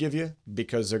 we're going to give you,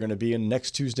 because they're going to be in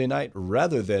next Tuesday night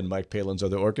rather than Mike Palin's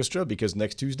other orchestra, because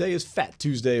next Tuesday is Fat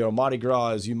Tuesday or Mardi Gras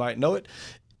as you might know it.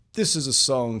 This is a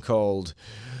song called,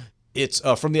 it's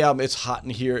from the album It's Hot in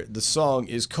Here. The song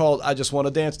is called I Just Want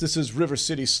to Dance. This is River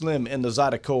City Slim and the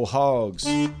Zydeco Hogs.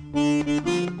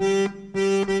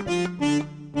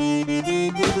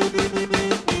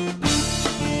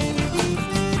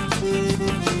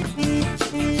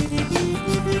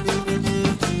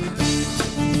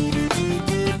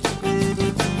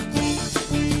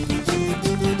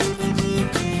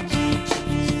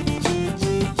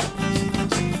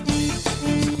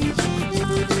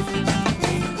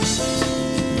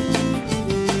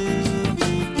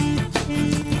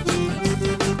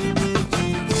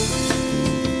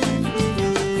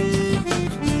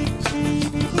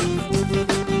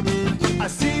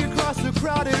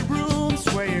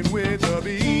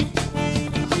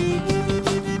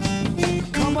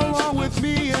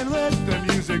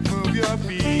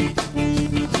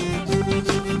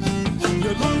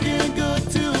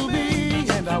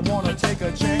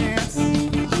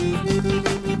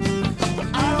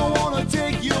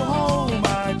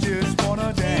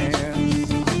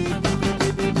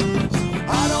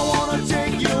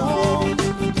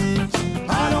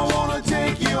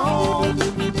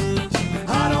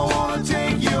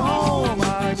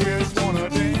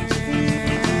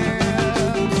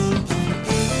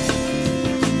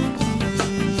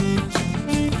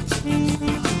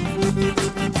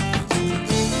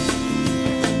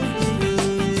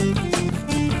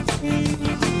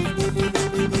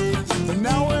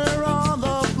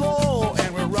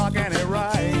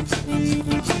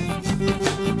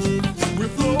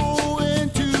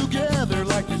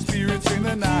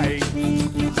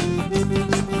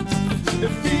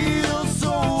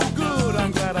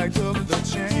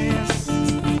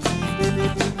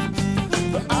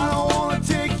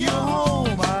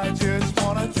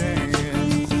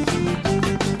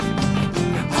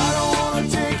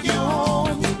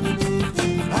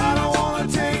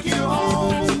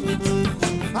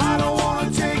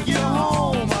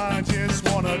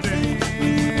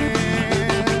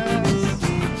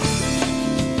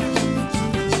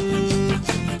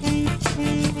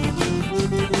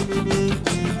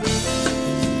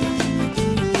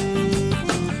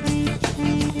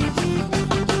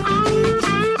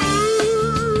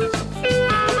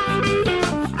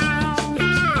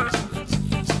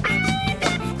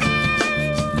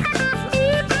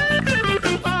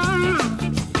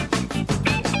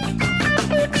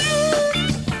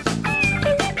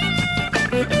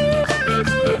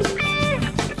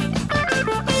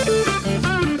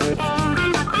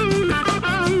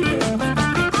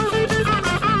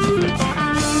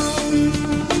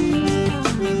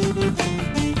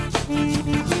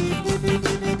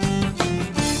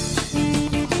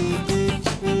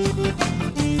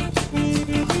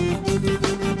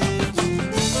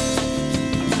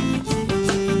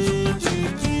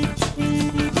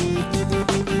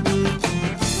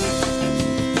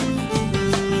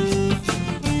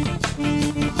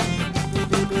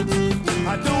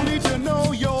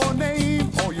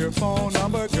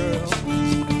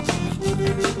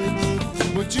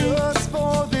 Just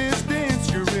for this dance,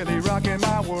 you're really rocking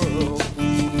my world.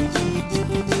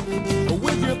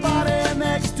 With your body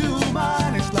next to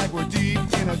mine, it's like we're deep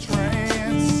in a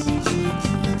trance.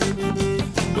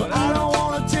 But I don't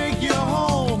wanna take you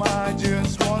home, I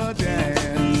just wanna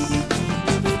dance.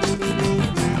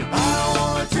 I don't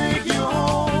wanna take you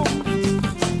home.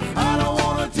 I don't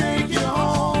wanna take you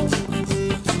home.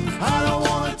 I don't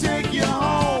wanna take you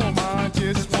home, I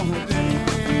just wanna dance.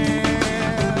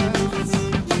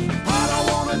 I don't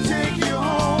wanna take you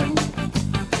home.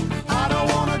 I don't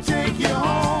wanna take you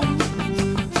home.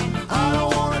 I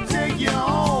don't wanna take you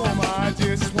home, I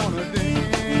just wanna dance.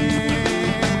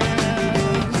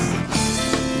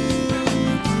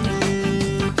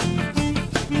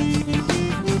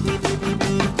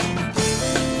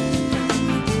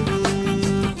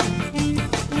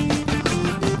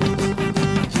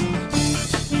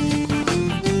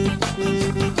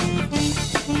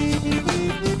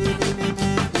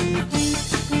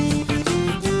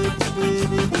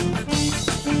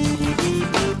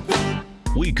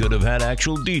 We could have had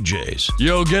actual DJs.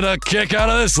 You'll get a kick out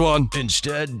of this one.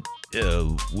 Instead,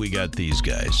 we got these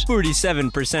guys.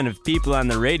 47% of people on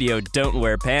the radio don't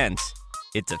wear pants.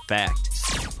 It's a fact.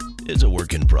 It's a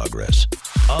work in progress.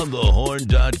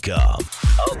 OnTheHorn.com.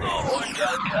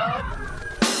 OnTheHorn.com.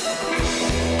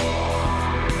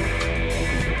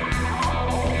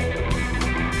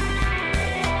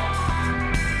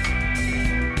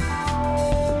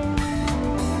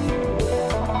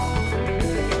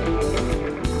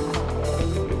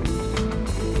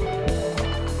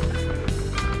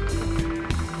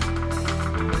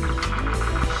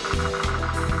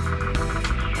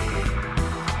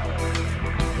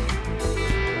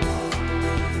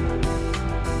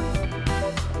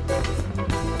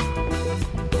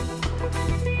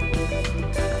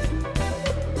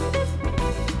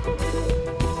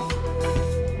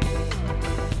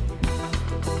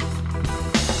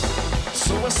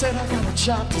 So I said I got a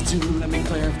job to do. Let me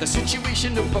clear up the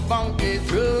situation if I won't get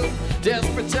through.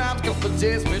 Desperate times go for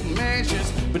desperate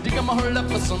measures. But think I'm a hurl up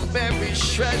for some buried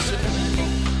treasure.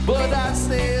 But I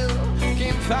still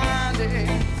can't find it.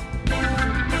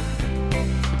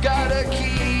 Got a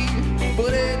key,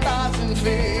 but it doesn't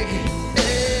fit.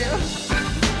 Yeah.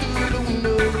 Through the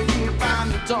window, we can't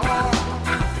find the door.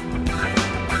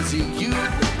 Is it you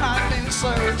I've been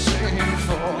searching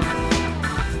for?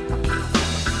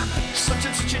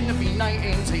 Searching every night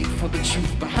and day for the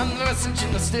truth behind the message,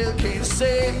 and I still can't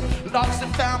say. Lost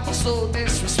and found, my soul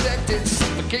disrespected,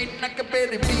 suffocating, I can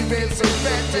barely be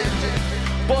resurrected.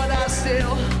 But I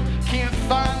still can't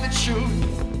find the truth.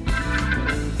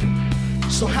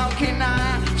 So how can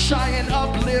I try and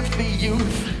uplift the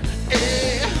youth?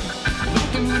 Yeah. Look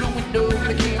through the window,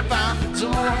 I can't find the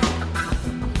door.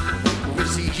 Where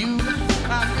is it you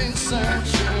I've been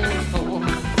searching for?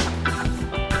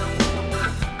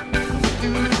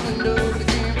 Through the window, they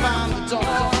can't find the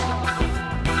door.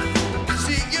 Is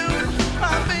it you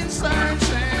I've been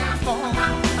searching for?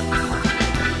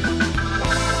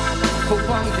 Hope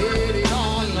I'm headed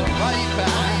on the right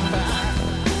path.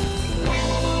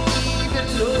 Even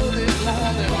though there's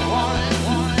more than one.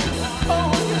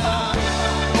 Oh yeah.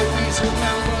 Always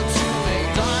remember to make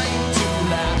time to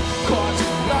laugh. 'Cause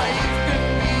life can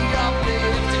be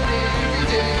uplifted every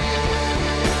day.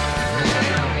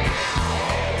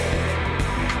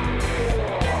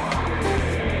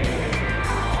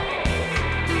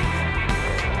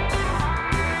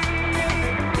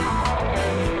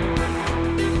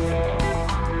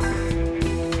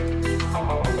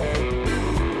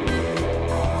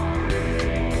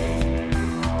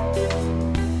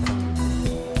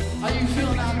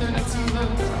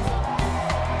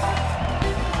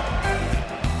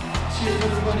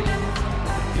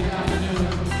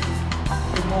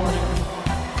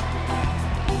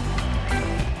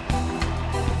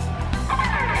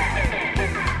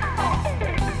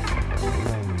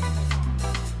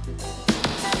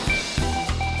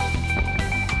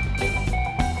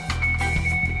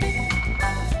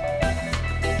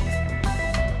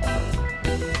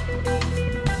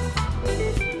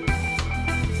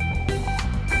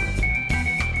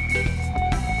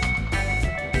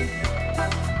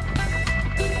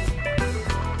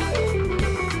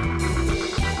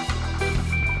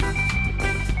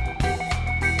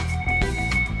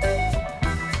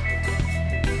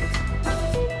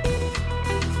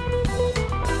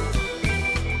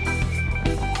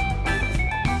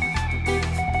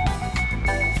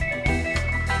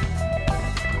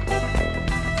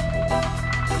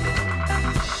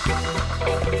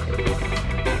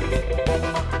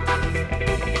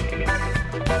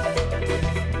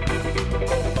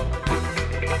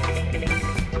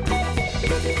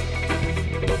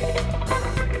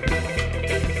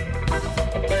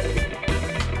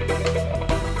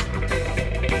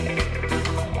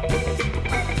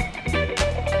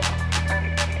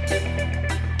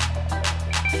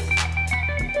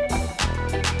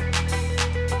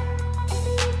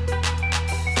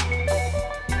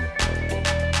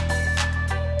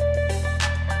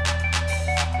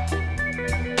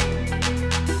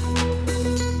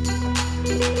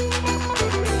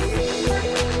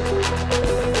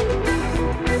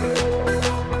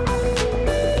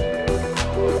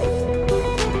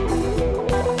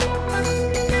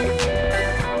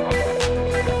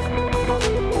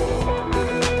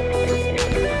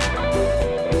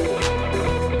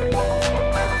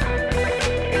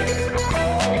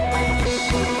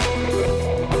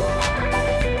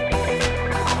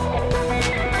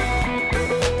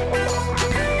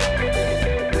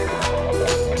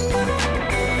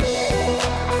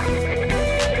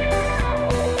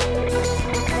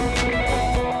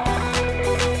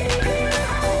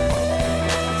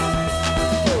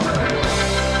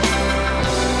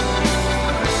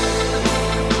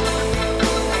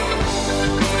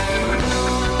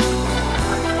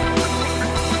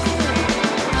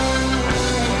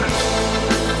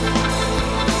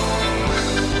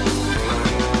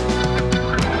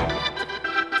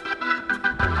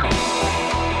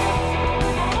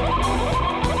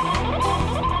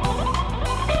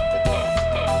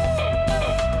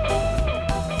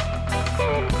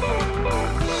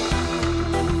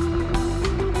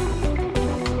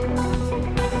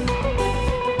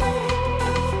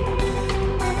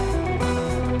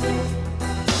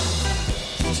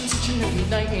 searching every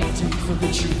night and day for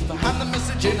the truth behind the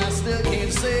message, and I still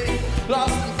can't say.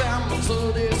 Lost and found, I'm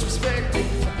so disrespected.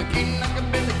 Forgetting I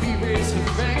can barely be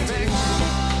resurrected,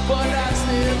 but I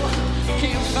still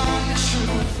can't find the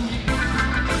truth.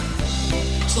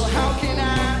 So how can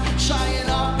I try and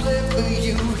uplift the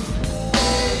youth?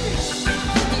 Hey,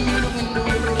 no,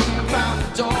 can't find the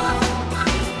door.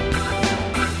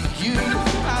 You,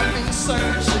 I've been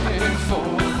searching for.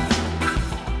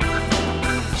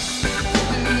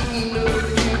 No,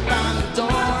 can't find the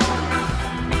door.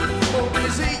 Or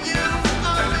is it you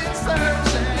I've been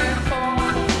searching for?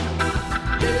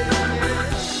 Yeah,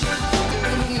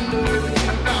 no,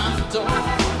 can't find the door.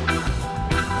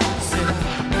 Said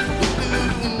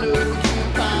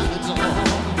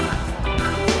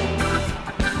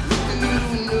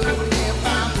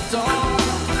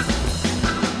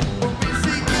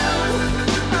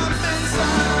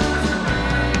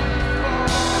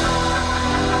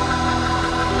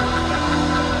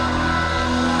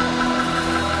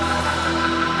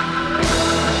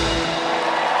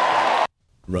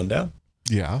Rundown?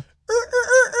 Yeah.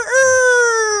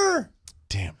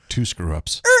 Damn, 2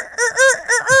 screw-ups.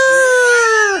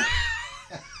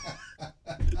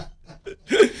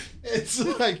 It's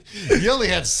like you only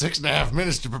had 6.5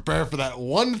 minutes to prepare for that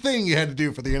one thing you had to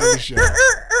do for the end of the show.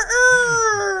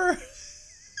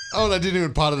 Oh, and I didn't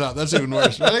even pot it up. That's even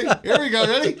worse. Ready? Here we go.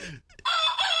 Ready?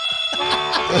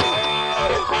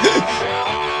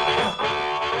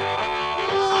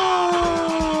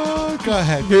 Go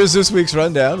ahead. Here's this week's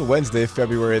rundown. Wednesday,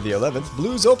 February the 11th,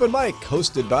 Blues Open Mic,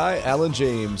 hosted by Alan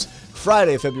James.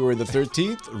 Friday, February the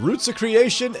 13th, Roots of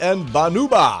Creation and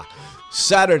Banuba.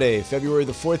 Saturday, February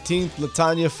the 14th,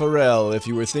 Latanya Farrell. If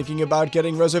you were thinking about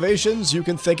getting reservations, you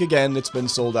can think again. It's been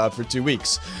sold out for 2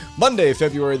 weeks. Monday,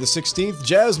 February the 16th,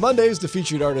 Jazz Mondays. The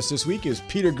featured artist this week is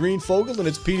Peter Greenfogle, and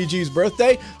it's PDG's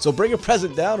birthday, so bring a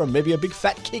present down or maybe a big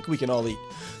fat cake we can all eat.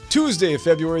 Tuesday,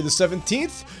 February the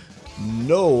 17th,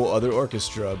 no other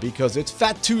orchestra because it's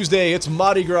Fat Tuesday, it's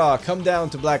Mardi Gras. Come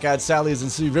down to Black Eyed Sally's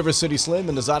and see River City Slim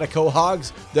and the Zydeco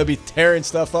Hogs. They'll be tearing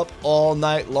stuff up all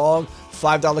night long.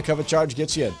 $5 cover charge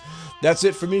gets you in. That's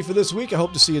it for me for this week. I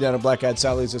hope to see you down at Black Eyed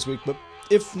Sally's this week, but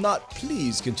if not,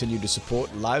 please continue to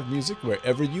support live music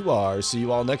wherever you are. See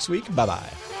you all next week.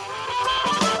 Bye-bye.